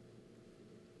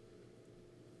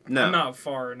 No. I'm not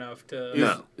far enough to...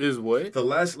 No. Is what? The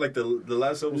last episode.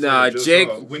 Nah, I just Jake-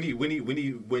 saw,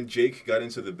 when Jake got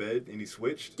into the bed and he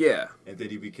switched, Yeah. and then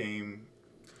he became.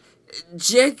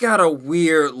 Jake got a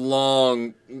weird,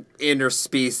 long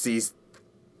interspecies.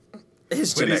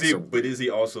 His genetics are- But is he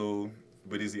also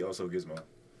Gizmo?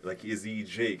 Like, is he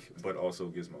Jake but also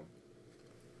Gizmo?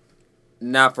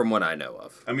 Not from what I know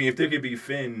of. I mean, if there could be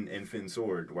Finn and Finn's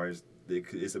sword, why is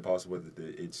it possible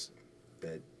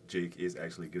that Jake is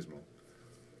actually Gizmo?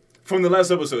 From the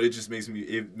last episode, it just makes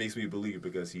me believe,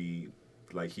 because he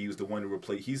was the one who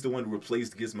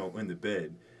replaced Gizmo in the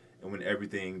bed, and when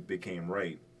everything became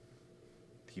right,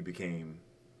 he became.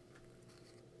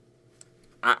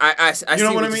 I You know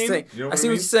see what I you're mean? saying. You know I what see I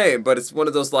what mean? you're saying, but it's one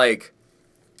of those like.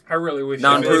 I really wish...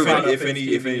 Non-proven. I was If caught up in any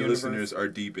Steven Universe. listeners are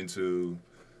deep into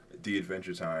the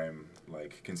Adventure Time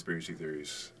like conspiracy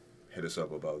theories, hit us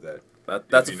up about that.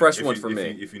 That's a If you fresh know- one if for you-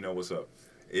 me. If you know what's up,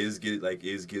 is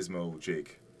Gizmo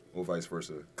Jake or vice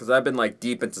versa? Because I've been like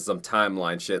deep into some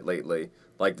timeline shit lately.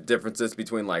 Like the differences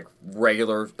between like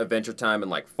regular Adventure Time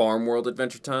and like Farm World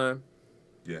Adventure Time.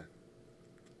 Yeah.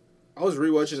 I was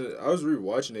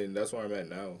rewatching it, and that's where I'm at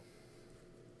now.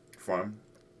 Farm.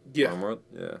 Yeah, Farm World?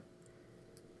 Yeah.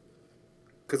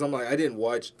 because I'm like, I didn't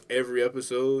watch every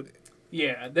episode,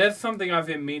 Yeah, that's something I've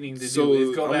been meaning to so do.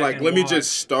 Is go I'm back like, and let me watch.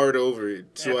 just start over it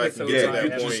so I can Episode get Yeah, to by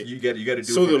that episode. point. you got to do.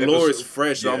 So it the from lore is episode-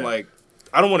 fresh. So I'm yeah. like,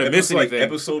 I don't want to miss Like anything.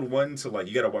 episode 1 to like,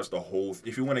 you got to watch the whole.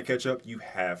 If you want to catch up, you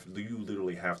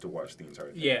literally have to watch the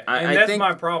entire thing. Yeah, I and that's think-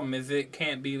 my problem. Is it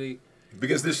can't be.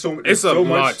 Because there's so It's a so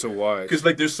lot much to watch. Because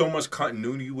like there's so much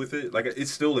continuity with it. Like it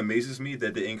still amazes me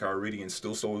that the Inca is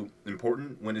still so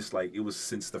important when it's like it was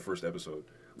since the first episode,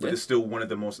 but Yeah. it's still one of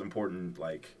the most important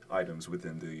like items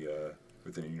within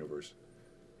the universe.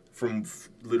 From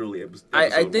literally episode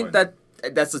I think one.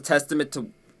 that's a testament to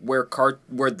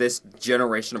where this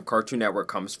generation of Cartoon Network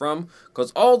comes from,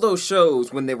 because all those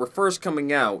shows when they were first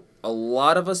coming out, a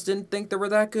lot of us didn't think they were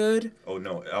that good. Oh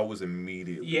no, I was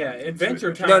immediately. Yeah,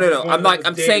 Adventure Time. No. was one I'm of like those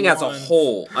I'm day saying as a ones.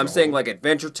 whole. I'm saying like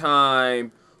Adventure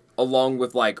Time, along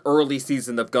with like early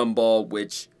season of Gumball,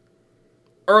 which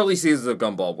early seasons of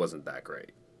Gumball wasn't that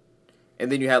great.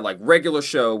 And then you had like regular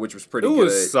show, which was pretty It good.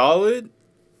 was solid.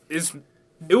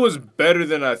 It was better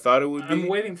than I thought it would be. I'm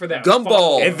waiting for that. Gumball,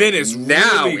 follow-up. And then it's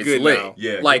now really it's good lit. now.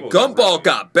 Yeah, like Gumball got Gumball really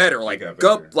got better. Like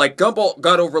got better. Gumball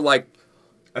got over like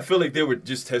I feel like they were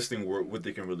just testing what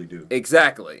they can really do.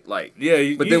 exactly like Yeah,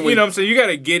 But you then when- know what I'm saying? You got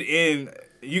to get in.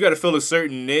 You got to fill a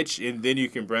certain niche, and then you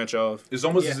can branch off. It's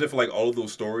almost Yeah. as if like all of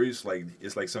those stories, like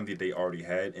it's like something they already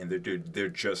had, and they're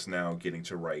just now getting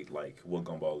to write like what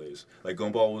Gumball is. Like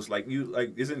Gumball was like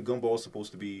isn't Gumball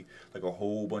supposed to be like a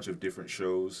whole bunch of different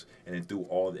shows, and then threw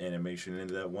all the animation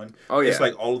into that one? Oh, It's yeah.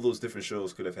 like all of those different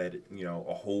shows could have had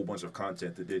a whole bunch of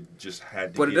content that they just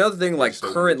had. To But get another thing, like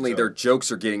so currently, so- their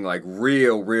jokes are getting like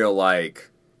real, like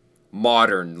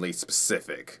modernly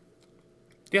specific.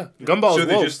 Yeah, Gumball's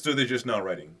so woke. they're just not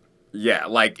writing. Yeah,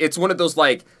 like it's one of those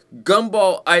like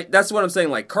Gumball. That's what I'm saying.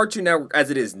 Like Cartoon Network, as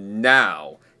it is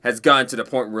now, has gotten to the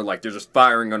point where like they're just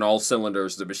firing on all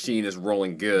cylinders. The machine is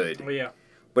rolling good. Oh, yeah.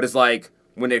 But it's like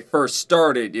when they first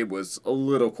started, it was a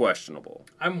little questionable.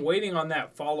 I'm waiting on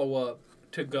that follow up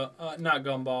to not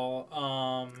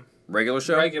Gumball. Regular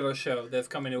show. Regular show that's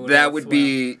coming to That Adult would Swim.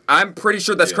 be. I'm pretty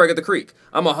sure that's Yeah. Craig of the Creek.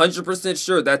 I'm 100%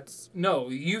 sure that's. No,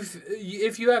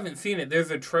 if you haven't seen it,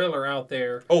 there's a trailer out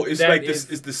there. Oh, it's that like this.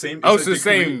 is- It's the same. Oh, like it's the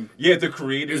same- Yeah, the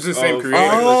creators. It's the same of creator.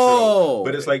 regular Oh. show.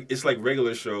 But it's like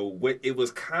regular show. What it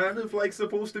was kind of like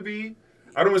supposed to be.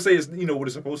 I don't want to say it's what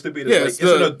it's supposed to be. It's Yeah, like, it's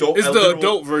an adult. it's a the literal-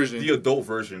 adult version. The adult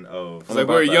version of. It's like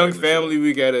about we're a that young regular show. family.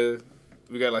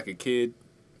 We got like a kid,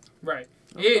 Right.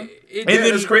 Okay. It, and Yeah,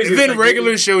 then it's crazy. and It's then like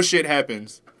regular show shit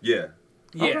happens. Yeah,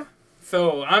 yeah. Okay.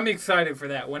 So I'm excited for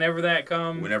that. Whenever that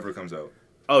comes. whenever it comes out,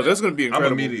 Oh, that's gonna be I'm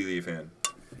incredible. immediately a fan.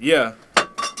 Yeah,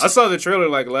 I saw the trailer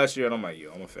like last year, and I'm like, yo,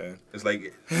 I'm a fan. It's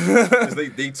like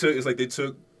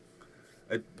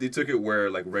they took it where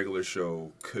like regular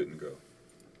show couldn't go.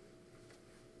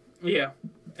 Yeah.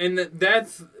 And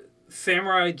that's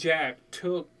Samurai Jack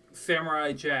took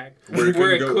Samurai Jack Where it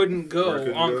couldn't go Where it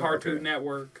couldn't on go? Cartoon Okay.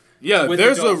 Network. Yeah, With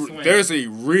there's Adult Swim. there's a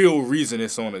real reason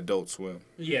it's on Adult Swim,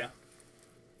 Yeah.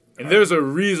 and there's a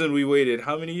reason we waited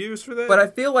how many years for that? But I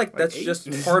feel like that's 8?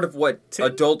 just part of what 10?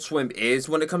 Adult Swim is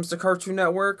when it comes to Cartoon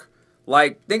Network.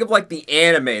 Like, think of like the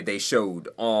anime they showed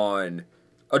on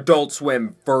Adult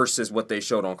Swim versus what they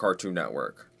showed on Cartoon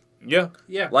Network. yeah,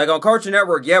 Yeah. Like on Cartoon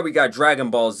Network, yeah, we got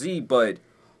Dragon Ball Z, but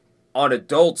on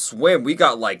Adult Swim, we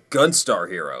got like Gunstar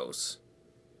Heroes.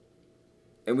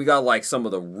 And we got like some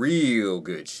of the real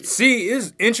good shit. see,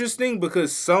 it's interesting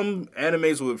because some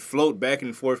animes would float back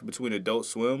and forth between Adult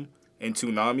Swim and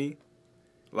Toonami,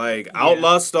 like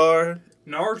Outlaw Star,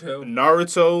 Naruto.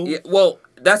 Naruto. Yeah, well,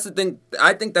 that's the thing.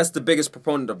 I think that's the biggest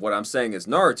proponent of what I'm saying is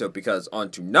Naruto, because on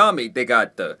Toonami, they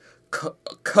got the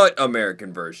cut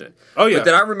American version. Oh, yeah. But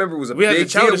then I remember it was a We had the big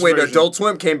deal childish when version. Adult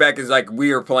Swim came back and like,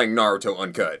 we are playing Naruto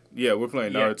uncut. Yeah, we're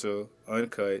playing Yeah. Naruto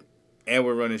uncut, and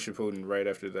we're running Shippuden right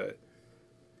after that.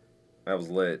 That was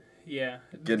lit. Yeah.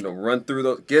 Getting to run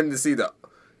through getting to see the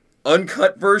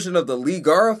uncut version of the Lee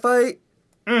Gara fight.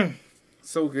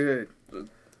 So good.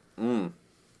 Mm.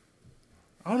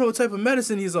 I don't know what type of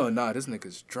medicine he's on. Nah, this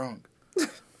nigga's drunk.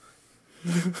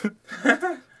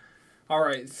 All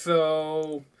right.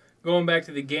 So going back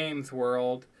to the games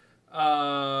world,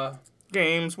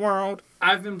 Games World.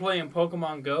 I've been playing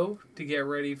Pokemon Go to get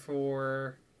ready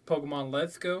for Pokemon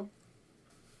Let's Go.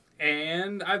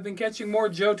 And I've been catching more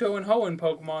Johto and Hoenn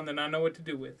Pokemon than I know what to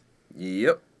do with.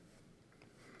 Yep.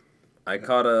 I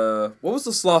caught a... What was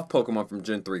the sloth Pokemon from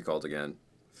Gen 3 called again?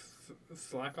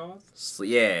 Slackoth?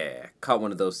 Yeah, caught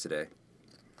one of those today.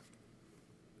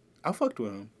 I fucked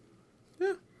with him.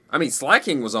 I mean,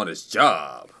 Slacking was on his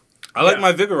job. I like Yeah.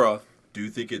 my Vigoroth. Do you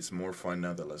think it's more fun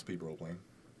now that less people are playing?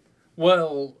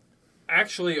 Well,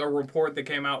 actually, a report that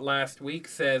came out last week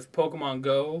says Pokemon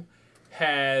Go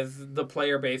has the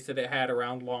player base that it had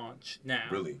around launch now.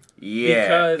 Really? Yeah.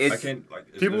 Because- it's, I can't like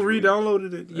it's People really-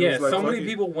 re-downloaded it. It Yeah, was like, so fuck many it.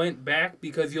 people went back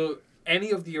because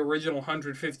any of the original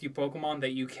 150 Pokemon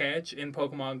that you catch in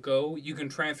Pokemon Go, you can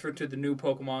transfer to the new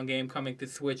Pokemon game coming to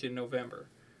Switch in November.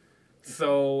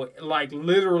 So, like,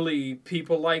 literally,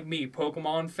 people like me,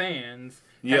 Pokemon fans,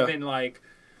 Yeah. have been like,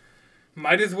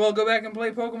 might as well go back and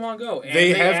play Pokemon Go. And They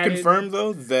have added- confirmed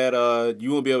though that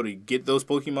you won't be able to get those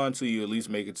Pokemon until you at least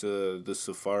make it to the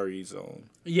Safari Zone.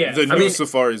 Yeah. The new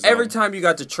Safari Zone. Every time you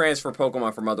got to transfer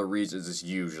Pokemon from other regions, it's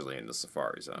usually in the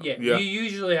Safari Zone. Yeah, Yeah. you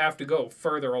usually have to go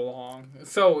further along.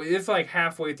 So it's like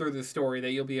halfway through the story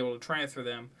that you'll be able to transfer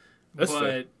them. That's but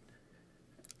fair.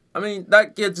 I mean,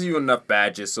 that gives you enough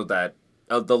badges so that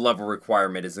the level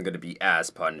requirement isn't going to be as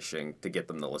punishing to get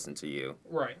them to listen to you.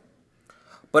 right.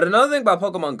 But another thing about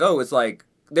Pokemon Go is like,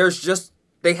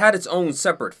 they had its own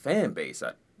separate fan base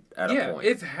at a point.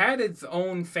 It's had its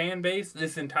own fan base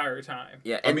this entire time.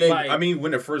 Yeah, I and mean, like-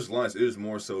 when it first launched, it was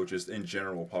more so just in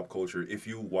general pop culture. If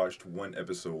you watched one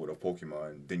episode of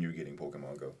Pokemon, then you're getting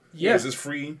Pokemon Go. Yeah. Because it's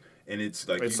free and it's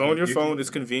like It's you on can- your you phone. can- It's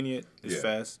convenient. It's Yeah.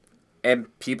 fast.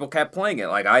 and people kept playing it.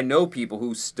 Like, I know people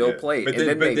who still yeah. play it. But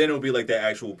and then, they, it'll be like the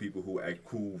actual people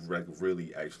who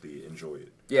really actually enjoy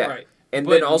it. yeah. Right. And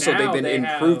But then also now they've been they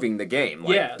have- improving the game.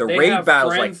 Like, Yeah, the they raid have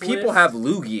battles, like, friends people lists. have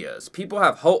Lugias. People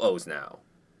have Ho-Ohs now.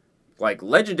 Like,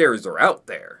 legendaries are out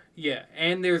there. Yeah,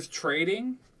 and there's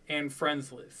trading and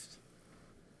friends list.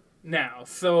 Now,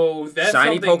 so that's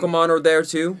Shiny something, Pokemon are there,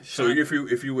 too. So if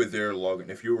you were there logging,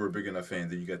 if you were a big enough fan,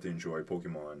 then you got to enjoy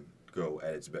Pokemon Go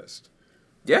at its best.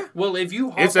 Yeah. Well, if you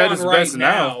hop It's at on its right best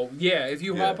now. yeah, if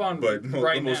you hop on but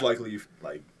right most now, likely,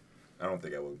 like, I don't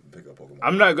think I would pick up Pokemon.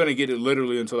 I'm not gonna get it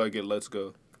literally until I get Let's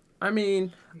Go. I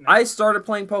mean, I started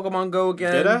playing Pokemon Go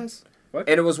again. Did I? And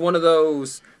it was one of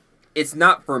those, it's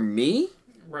not for me,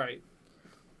 right?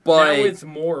 but Now it's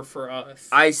more for us.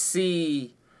 I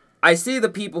see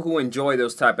the people who enjoy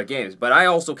those type of games, but I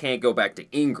also can't go back to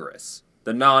Ingress,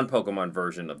 the non-Pokemon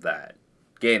version of that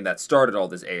game that started all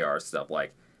this AR stuff.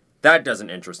 Like, that doesn't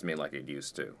interest me like it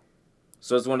used to.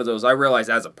 So it's one of those, I realize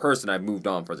as a person I've moved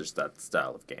on for this that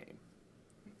style of game.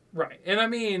 Right. And I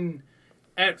mean,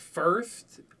 at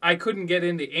first, I couldn't get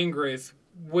into Ingress,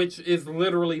 which is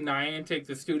literally Niantic,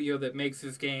 the studio that makes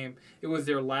this game. It was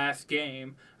their last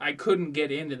game. I couldn't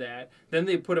get into that. Then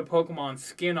they put a Pokemon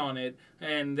skin on it,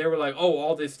 and they were like, oh,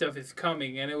 all this stuff is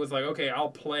coming. And it was like, okay, I'll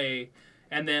play.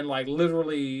 And then, like,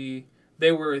 literally,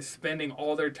 they were spending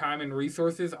all their time and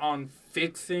resources on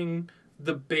fixing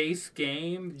the base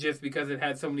game just because it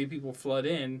had so many people flood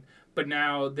in. But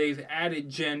now they've added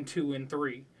Gen 2 and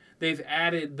 3. They've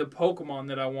added the Pokemon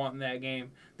that I want in that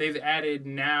game. They've added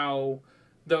now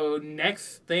the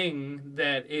next thing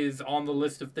that is on the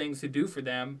list of things to do for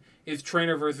them is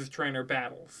trainer versus trainer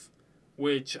battles,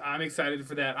 which I'm excited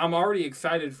for that. I'm already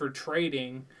excited for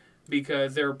trading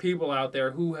because there are people out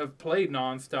there who have played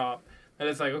nonstop that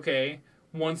it's like, okay,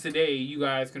 once a day you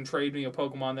guys can trade me a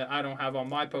Pokemon that I don't have on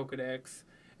my Pokedex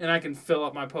and I can fill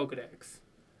up my Pokedex.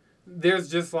 There's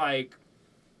just like,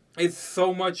 it's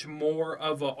so much more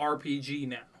of a RPG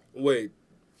now. Wait,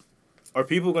 are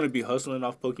people gonna be hustling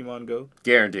off Pokemon Go?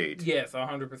 Guaranteed. Yes,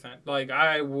 100%. Like,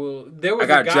 I will. There was I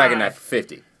got a a guy. Dragonite for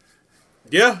 50.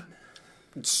 Yeah.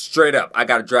 Straight up, I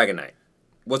got a Dragonite.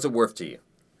 What's it worth to you?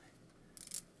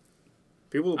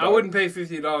 People. I wouldn't pay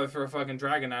 $50 for a fucking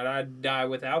Dragonite. I'd die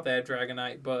without that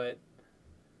Dragonite, but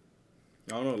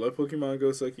I don't know. Let Pokemon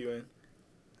Go suck you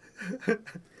in.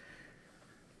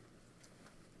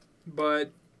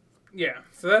 But yeah.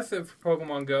 So that's it for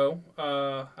Pokemon Go.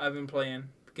 I've been playing,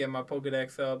 getting my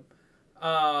Pokedex up.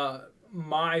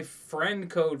 My friend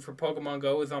code for Pokemon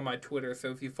Go is on my Twitter,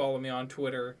 so if you follow me on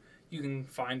Twitter, you can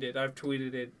find it. I've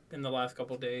tweeted it in the last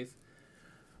couple of days.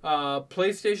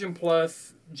 PlayStation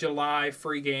Plus, July,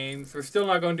 free games. We're still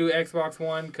not going to do Xbox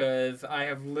One because I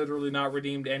have literally not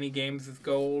redeemed any games as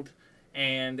gold,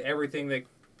 and everything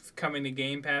that's coming to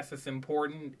Game Pass that's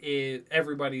important is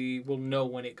everybody will know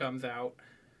when it comes out.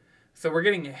 So we're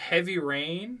getting Heavy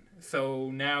Rain. So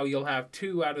now you'll have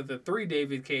 2 out of the 3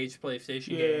 David Cage PlayStation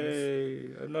games.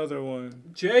 Yay! Another one.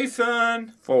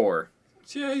 Jason! 4.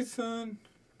 Jason!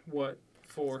 What?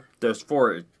 4? There's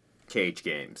 4 Cage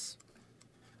games.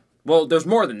 Well, there's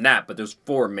more than that, but there's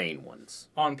 4 main ones.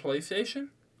 On PlayStation?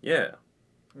 Yeah.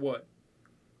 What?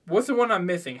 What's the one I'm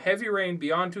missing? Heavy Rain,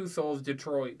 Beyond Two Souls,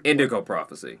 Detroit. Indigo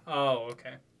Prophecy. Oh,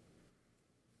 okay.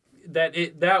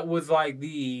 That was like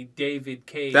the David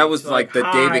Cage. That was like the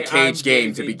hi, David Cage I'm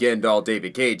game to David- begin all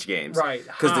David Cage games. Right.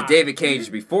 Because the hi. David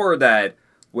Cage before that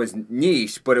was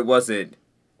niche, but it wasn't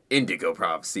Indigo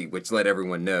Prophecy, which let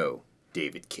everyone know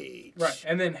David Cage. Right,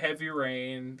 and then Heavy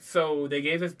Rain. So they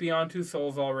gave us Beyond Two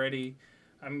Souls already.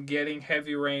 I'm getting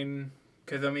Heavy Rain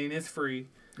because, I mean, it's free.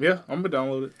 Yeah, I'm gonna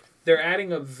download it. They're adding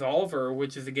Absolver,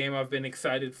 which is a game I've been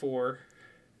excited for.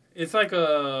 It's like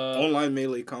a... Online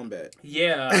melee combat.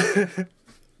 Yeah.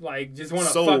 Like, just want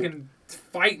to So- fucking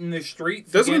fight in the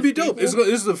streets. That's gonna be against dope. people.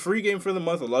 This is a free game for the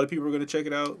month. A lot of people are gonna check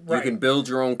it out. Right. You can build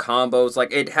your own combos.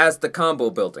 Like, it has the combo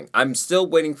building. I'm still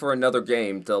waiting for another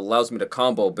game that allows me to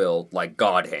combo build like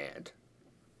God Hand.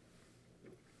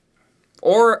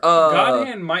 Or God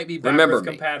Hand might be Remember backwards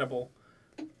Me. compatible.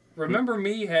 Remember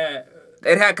Me had.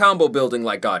 It had combo building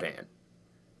like God Hand.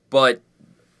 But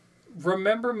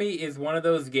Remember Me is one of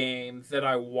those games that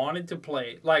I wanted to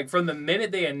play. Like, from the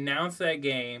minute they announced that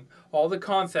game, all the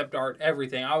concept art,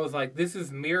 everything, I was like, this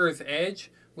is Mirror's Edge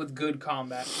with good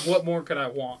combat. What more could I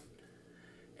want?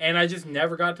 And I just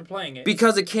never got to playing it.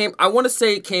 because I want to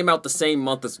say it came out the same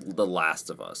month as The Last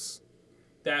of Us.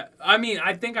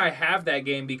 I think I have that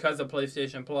game because of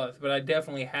PlayStation Plus, but I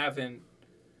definitely haven't.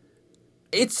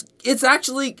 It's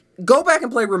actually, go back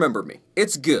and play Remember Me.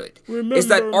 It's good. It's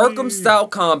that Remember Arkham Me. style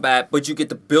combat, but you get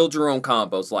to build your own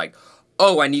combos. Like,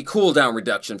 oh, I need cooldown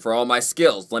reduction for all my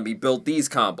skills. Let me build these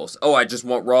combos. Oh, I just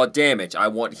want raw damage. I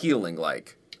want healing.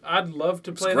 Like, I'd love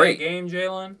to play that great. game,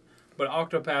 Jalen, but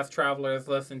Octopath Traveler is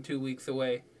less than 2 weeks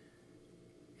away.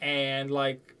 And,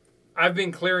 like, I've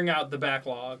been clearing out the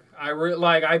backlog.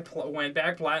 Went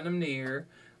back Platinum Nier.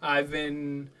 I've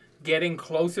been getting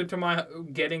closer to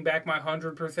getting back my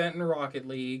 100% in Rocket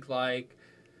League. Like,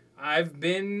 I've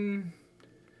been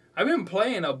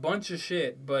playing a bunch of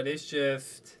shit, but it's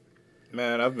just...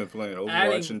 Man, I've been playing Overwatch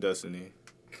Adding- and Destiny.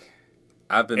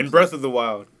 I've been. And Breath of the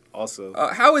Wild, also.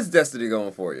 How is Destiny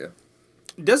going for you?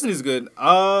 Destiny's good.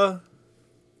 I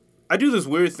do this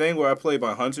weird thing where I play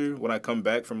my Hunter when I come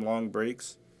back from long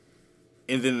breaks.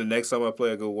 And then the next time I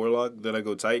play, I go Warlock. Then I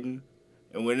go Titan.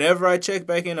 And whenever I check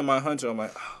back into my Hunter, I'm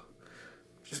like, oh,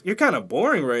 you're kind of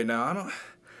boring right now. I don't...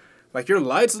 Like, your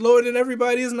light's lower than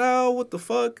everybody's now? What the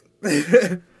fuck?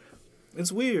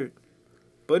 It's weird.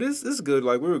 But it's good.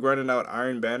 Like, we were grinding out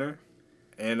Iron Banner.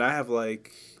 And I have,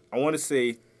 like, I want to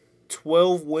say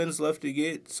 12 wins left to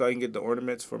get so I can get the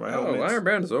ornaments for my helmets. Oh, Iron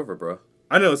Band is over, bro.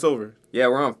 I know it's over. Yeah,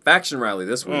 we're on Faction Rally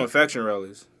this I'm on week. faction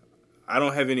rallies. I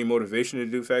don't have any motivation to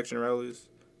do faction rallies,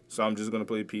 so I'm just going to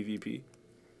play PvP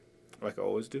like I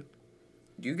always do.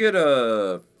 You get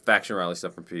a Faction Rally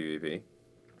stuff from PvP.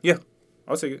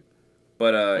 I'll take it.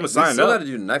 But gonna you sign still up. got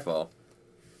to do Nightfall.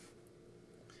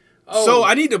 Oh, So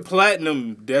I need to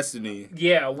platinum Destiny.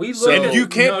 yeah, we So- look. And you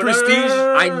can't prestige-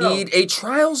 I need a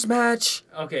Trials match.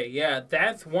 Okay, yeah,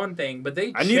 that's one thing, but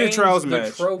they I need a changed trials the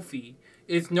match. trophy.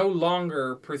 It's no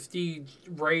longer Prestige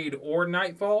Raid or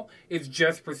Nightfall. It's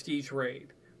just Prestige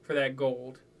Raid for that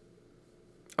gold.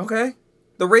 Okay.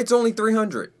 The rate's only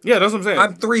 300. Yeah, that's what I'm saying.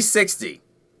 I'm 360.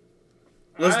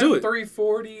 Let's do it.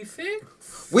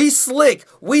 346. We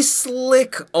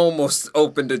slick almost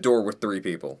opened the door with 3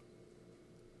 people.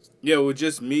 Yeah, with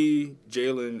just me,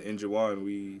 Jalen, and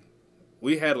Jawan,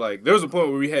 we had like, there was a point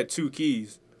where we had 2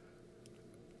 keys.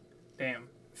 Damn.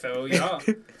 So yeah,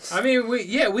 I mean,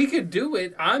 we could do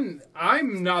it. I'm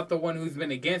not the one who's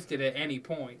been against it at any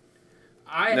point.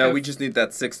 We just need that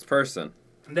 6th person.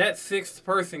 That 6th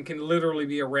person can literally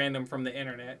be a random from the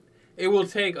internet. It will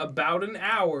take about an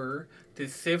hour to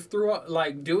sift through.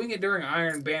 Like, doing it during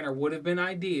Iron Banner would have been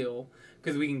ideal,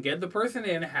 because we can get the person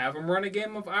in, have them run a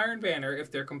game of Iron Banner. If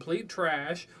they're complete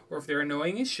trash, or if they're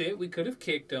annoying as shit, we could have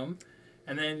kicked them.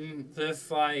 And then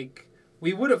just, like,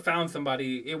 we would have found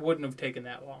somebody. It wouldn't have taken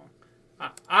that long.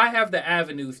 I have the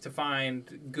avenues to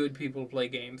find good people to play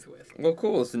games with. Well,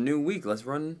 cool. It's a new week. Let's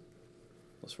run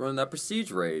that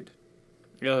Prestige raid.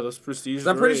 Yeah, that's prestige. 'Cause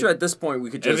I'm pretty raid. sure at this point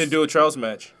we could And just then do a trials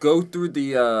match. go through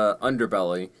the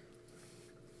underbelly,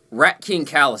 rat King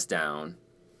Callus down,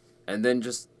 and then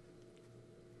just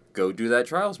go do that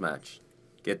Trials match.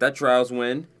 Get that Trials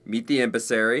win, meet the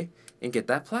Emissary, and get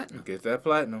that platinum. Get that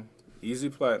platinum. Easy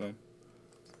platinum.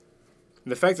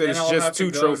 And the fact that Then it's I'll just have to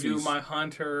 2 go trophies. do my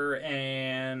Hunter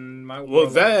and my Well,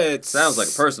 Warlock. that Sounds like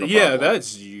a personal Yeah, problem.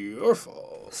 that's your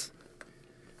fault.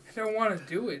 I don't want to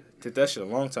do it. Did that shit a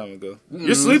long time ago.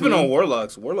 You're sleeping on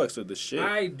Warlocks. Warlocks are the shit.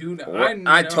 I do not.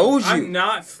 I told you. I'm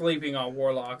not sleeping on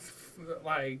Warlocks.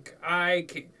 Like,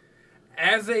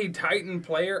 as a Titan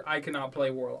player, I cannot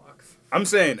play Warlocks. I'm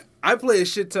saying, I play a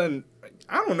shit ton.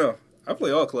 I don't know. I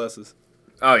play all classes.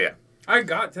 Oh yeah. I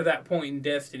got to that point in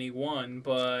Destiny 1,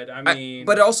 but I mean...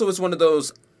 But also, it's one of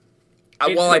those.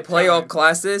 It While I took play all time.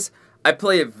 classes, I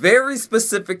play a very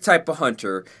specific type of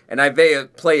hunter, and I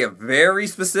play a very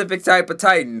specific type of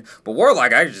titan. But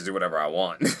warlock, I can just do whatever I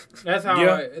want. that's how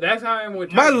Yeah. that's how I am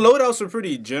with My Titan. loadouts are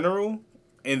pretty general,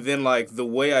 and then like the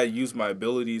way I use my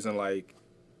abilities and like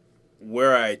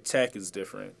where I attack is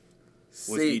different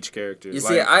with each character. You Like,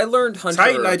 see, I learned hunter.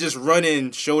 Titan, I just run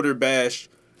in, shoulder bash,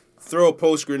 throw a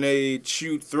post grenade,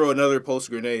 shoot, throw another post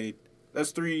grenade.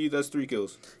 That's three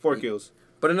kills. 4 kills.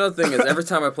 But another thing is, every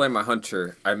time I play my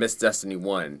Hunter, I miss Destiny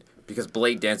 1 because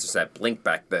Blade Dancers had Blink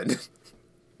back then.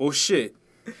 Oh, shit.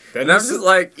 That And I'm just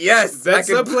like, yes. That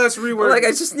subclass rework. Like,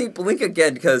 I just need Blink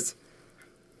again because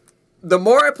the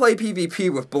more I play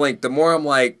PvP with Blink, the more I'm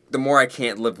like, the more I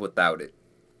can't live without it.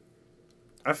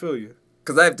 I feel you.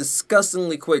 Because I have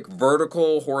disgustingly quick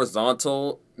vertical,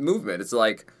 horizontal movement. It's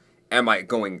like, am I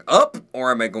going up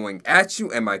or am I going at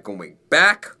you? Am I going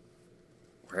back?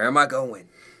 Where am I going?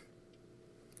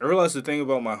 I realized the thing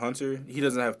about my Hunter, he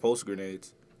doesn't have pulse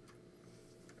grenades.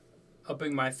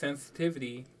 Upping my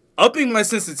sensitivity. Upping my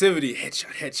sensitivity.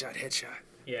 Headshot.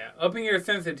 Yeah, upping your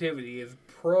sensitivity is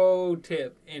pro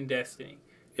tip in Destiny.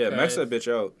 Yeah, max that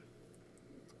bitch out.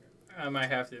 I might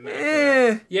have to max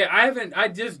it out. Yeah, I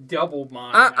just doubled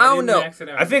mine. I don't didn't know. Max it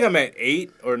out I think I'm at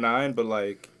 8 or 9, but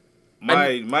like my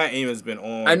aim has been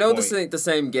on. I know point. this ain't the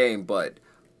same game, but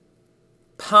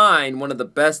Pine, one of the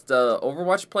best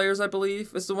Overwatch players, I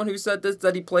believe, is the one who said this,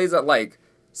 that he plays at like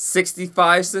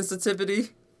 65 sensitivity.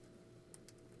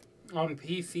 On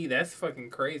PC, that's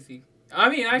fucking crazy. I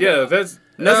mean, that's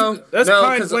No, Pine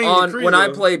because playing McCree, when I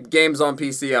though. play games on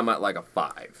PC, I'm at like a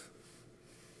 5.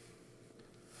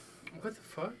 What the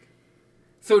fuck?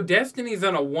 So Destiny's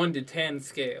on a 1 to 10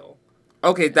 scale.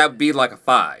 Okay, that'd be like a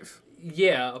 5.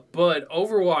 Yeah, but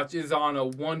Overwatch is on a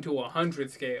 1 to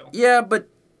 100 scale. Yeah, but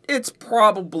it's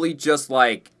probably just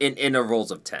like in intervals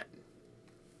of 10.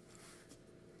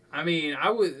 I mean,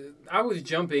 I was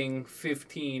jumping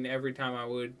 15 every time I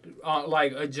would,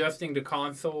 like, adjusting to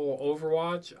console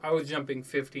Overwatch. I was jumping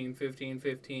 15,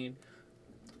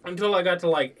 until I got to,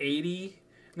 like, 80.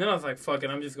 And then I was like, fuck it,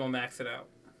 I'm just going to max it out.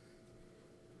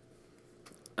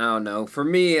 I don't know. For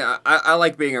me, I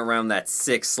like being around that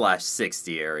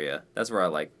 6/60 area. That's where I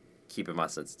like keeping my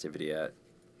sensitivity at.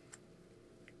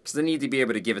 Because I need to be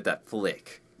able to give it that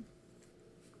flick.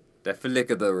 That flick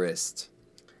of the wrist.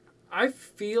 I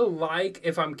feel like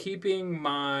if I'm keeping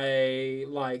my,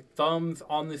 like, thumbs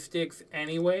on the sticks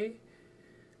anyway,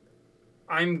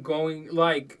 I'm going,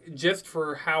 like, just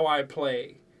for how I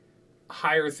play,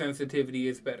 higher sensitivity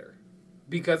is better.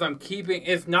 Because I'm keeping,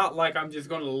 it's not like I'm just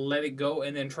going to let it go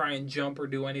and then try and jump or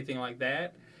do anything like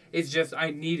that. It's just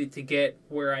I need it to get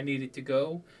where I need it to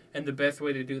go, and the best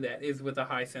way to do that is with a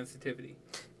high sensitivity.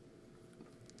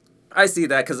 I see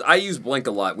that because I use Blink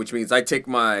a lot, which means I take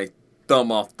my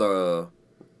thumb off the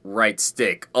right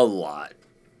stick a lot.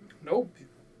 Nope.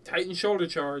 Tighten shoulder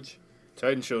charge.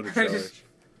 Titan shoulder charge.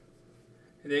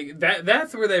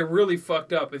 That's where they really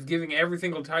fucked up, is giving every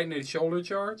single Titan a shoulder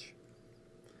charge.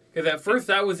 Because at first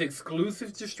that was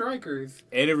exclusive to strikers.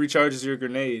 And it recharges your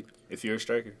grenade if you're a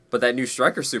striker. But that new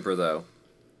Striker Super, though,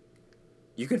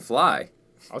 you can fly.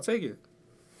 I'll take it.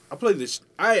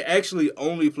 I actually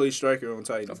only play striker on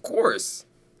Titan. Of course.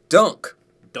 Dunk.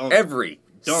 Dunk. Every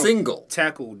Dunk. single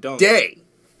Tackle. Dunk. day.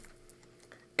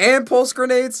 And pulse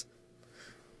grenades.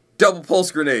 Double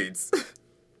pulse grenades.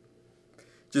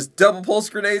 Just double pulse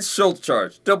grenades, shoulder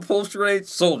charge. Double pulse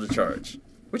grenades, shoulder charge.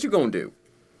 What you gonna do?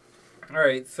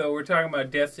 Alright, so we're talking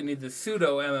about Destiny, the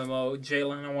pseudo MMO.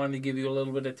 Jalen, I wanted to give you a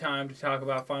little bit of time to talk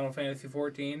about Final Fantasy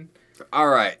XIV. All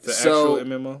right, The so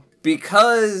actual MMO?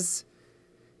 because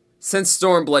since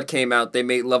Stormblood came out, they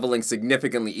made leveling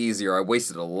significantly easier. I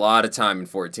wasted a lot of time in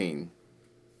 14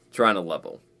 trying to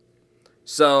level.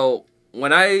 So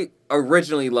when I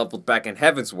originally leveled back in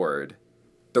Heavensward,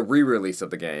 the re-release of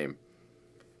the game,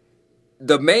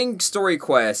 the main story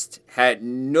quest had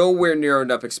nowhere near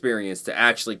enough experience to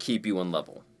actually keep you on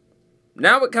level.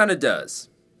 Now it kind of does.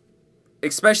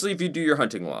 Especially if you do your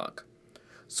hunting log.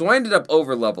 So I ended up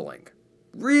over-leveling.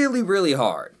 Really, really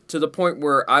hard. To the point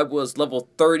where I was level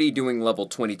 30 doing level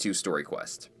 22 story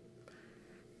quest.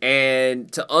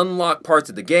 And to unlock parts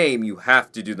of the game, you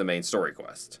have to do the main story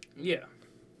quest. Yeah.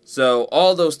 So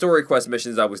all those story quest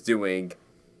missions I was doing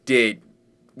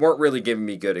weren't really giving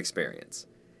me good experience.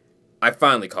 I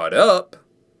finally caught up,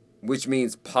 which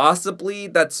means possibly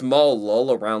that small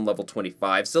lull around level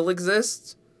 25 still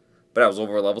exists, but I was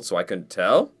over leveled so I couldn't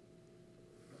tell.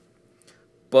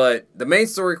 But the main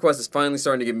story quest is finally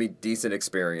starting to give me decent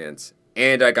experience,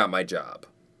 and I got my job.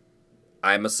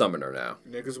 I'm a summoner now.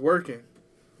 Niggas working.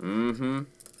 Mm-hmm.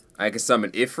 I can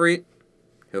summon Ifrit.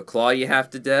 He'll claw you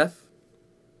half to death.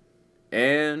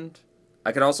 And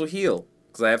I can also heal,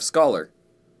 because I have Scholar.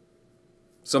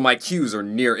 So my Qs are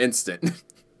near instant.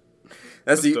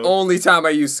 That's the dope. only time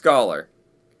I use Scholar.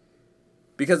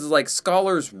 Because, like,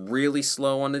 Scholar's really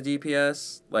slow on the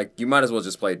DPS. Like, you might as well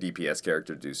just play a DPS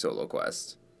character to do solo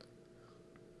quests.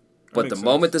 But the makes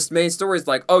moment sense. this main story is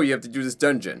like, oh, you have to do this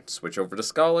dungeon. Switch over to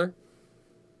Scholar.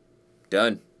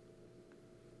 Done.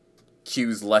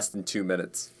 queues less than 2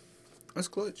 minutes. That's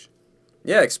clutch.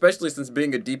 Yeah, especially since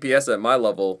being a DPS at my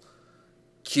level,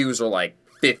 queues are like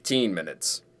 15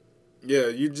 minutes. Yeah,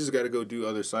 you just got to go do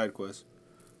other side quests.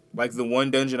 Like the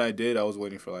one dungeon I did, I was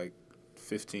waiting for like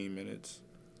 15 minutes.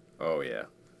 Oh, yeah.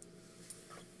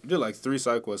 I did like 3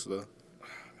 side quests though.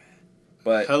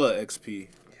 But Hella XP.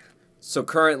 so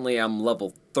currently I'm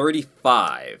level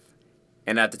 35,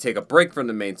 and I have to take a break from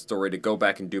the main story to go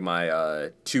back and do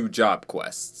my 2 job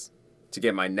quests to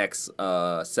get my next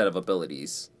set of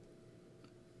abilities.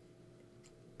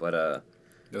 But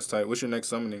That's tight. What's your next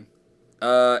summoning?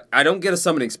 I don't get a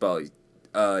summoning spell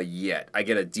yet. I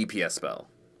get a DPS spell.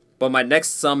 But my next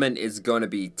summon is going to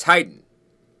be Titan,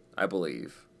 I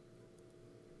believe.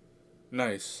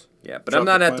 Nice. Yeah, but I'm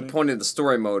not at the point in the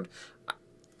story mode.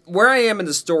 Where I am in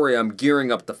the story, I'm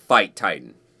gearing up to fight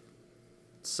Titan.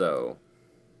 So,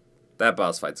 that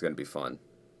boss fight's going to be fun.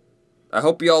 I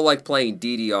hope y'all like playing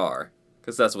DDR,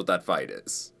 because that's what that fight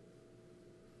is.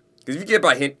 Because if you get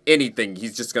by anything,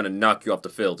 he's just going to knock you off the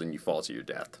field and you fall to your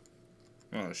death.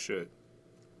 Oh, shit.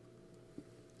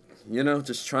 You know,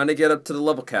 just trying to get up to the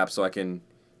level cap so I can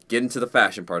get into the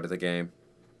fashion part of the game.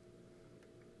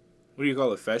 What do you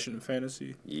call it? Fashion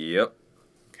fantasy? Yep.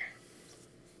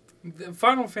 The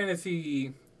Final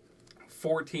Fantasy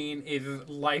 14 is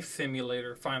life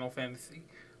simulator Final Fantasy.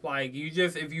 Like, you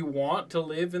just, if you want to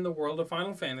live in the world of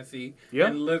Final Fantasy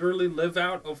and literally live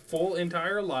out a full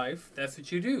entire life, that's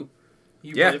what you do.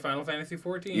 You play Final Fantasy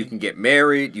 14. You can get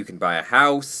married, you can buy a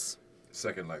house.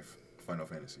 Second Life, Final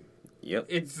Fantasy. Yep.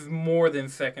 It's more than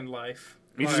Second Life.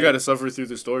 You just got to suffer through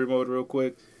the story mode real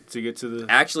quick to get to the...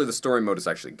 Actually, the story mode is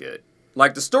actually good.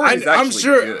 Like, the story is actually I'm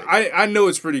sure, good. I know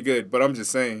it's pretty good, but I'm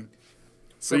just saying.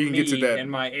 So you can get to that.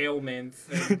 And my ailments.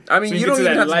 I mean, So you don't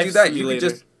even have to do that.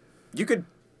 simulator.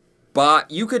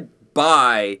 You could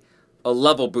buy a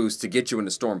level boost to get you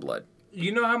into Stormblood.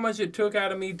 You know how much it took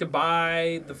out of me to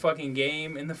buy the fucking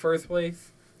game in the first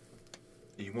place?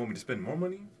 You want me to spend more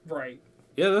money? Right.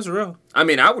 Yeah, that's real. I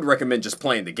mean, I would recommend just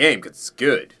playing the game because it's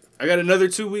good. I got another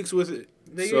 2 weeks with it.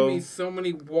 They gave me so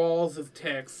many walls of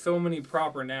text, so many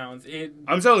proper nouns.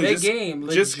 I'm telling you, that game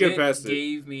just skip legit past it.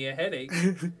 gave me a headache.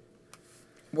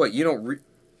 What, you don't read?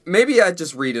 Maybe I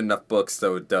just read enough books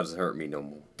so it doesn't hurt me no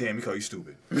more. Damn, you call you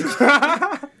stupid.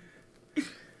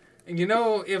 And you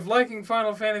know, if not liking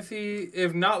Final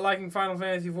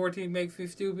Fantasy 14 makes me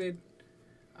stupid,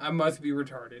 I must be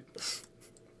retarded.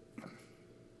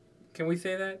 Can we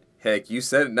say that? Heck, you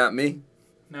said it, not me.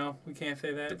 No, we can't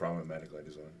say The that. problematic like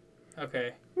this one.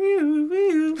 Okay.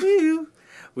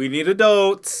 We need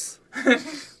adults.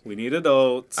 We need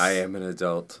adults. I am an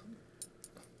adult.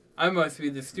 I must be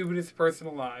the stupidest person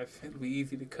alive. It'll be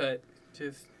easy to cut.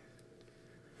 Just...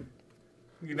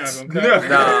 You're not gonna cut?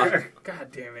 Nah. God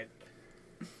damn it.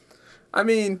 I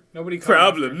mean, Nobody come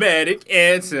Problematic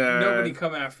answer. Nobody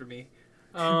come after me.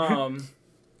 but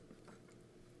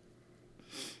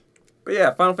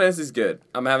yeah, Final Fantasy's good.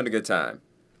 I'm having a good time.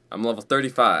 I'm level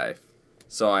 35,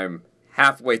 so I'm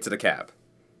halfway to the cap.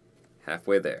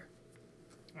 Halfway there.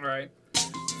 Alright.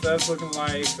 So that's looking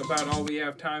like about all we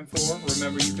have time for.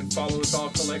 Remember, you can follow us all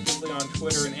collectively on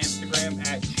Twitter and Instagram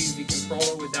at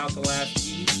CheesyController without the last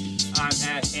E. I'm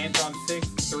at Anton6,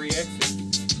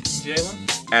 3X's. Jalen.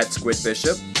 At Squid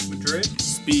Bishop. Madrid.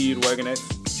 Speedwagon X.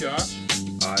 Josh.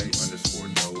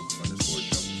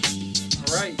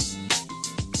 I_no_Jones. Alright.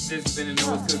 This has been a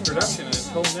Noah's Good production, and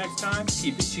until next time,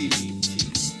 keep it cheesy.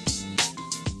 Cheese.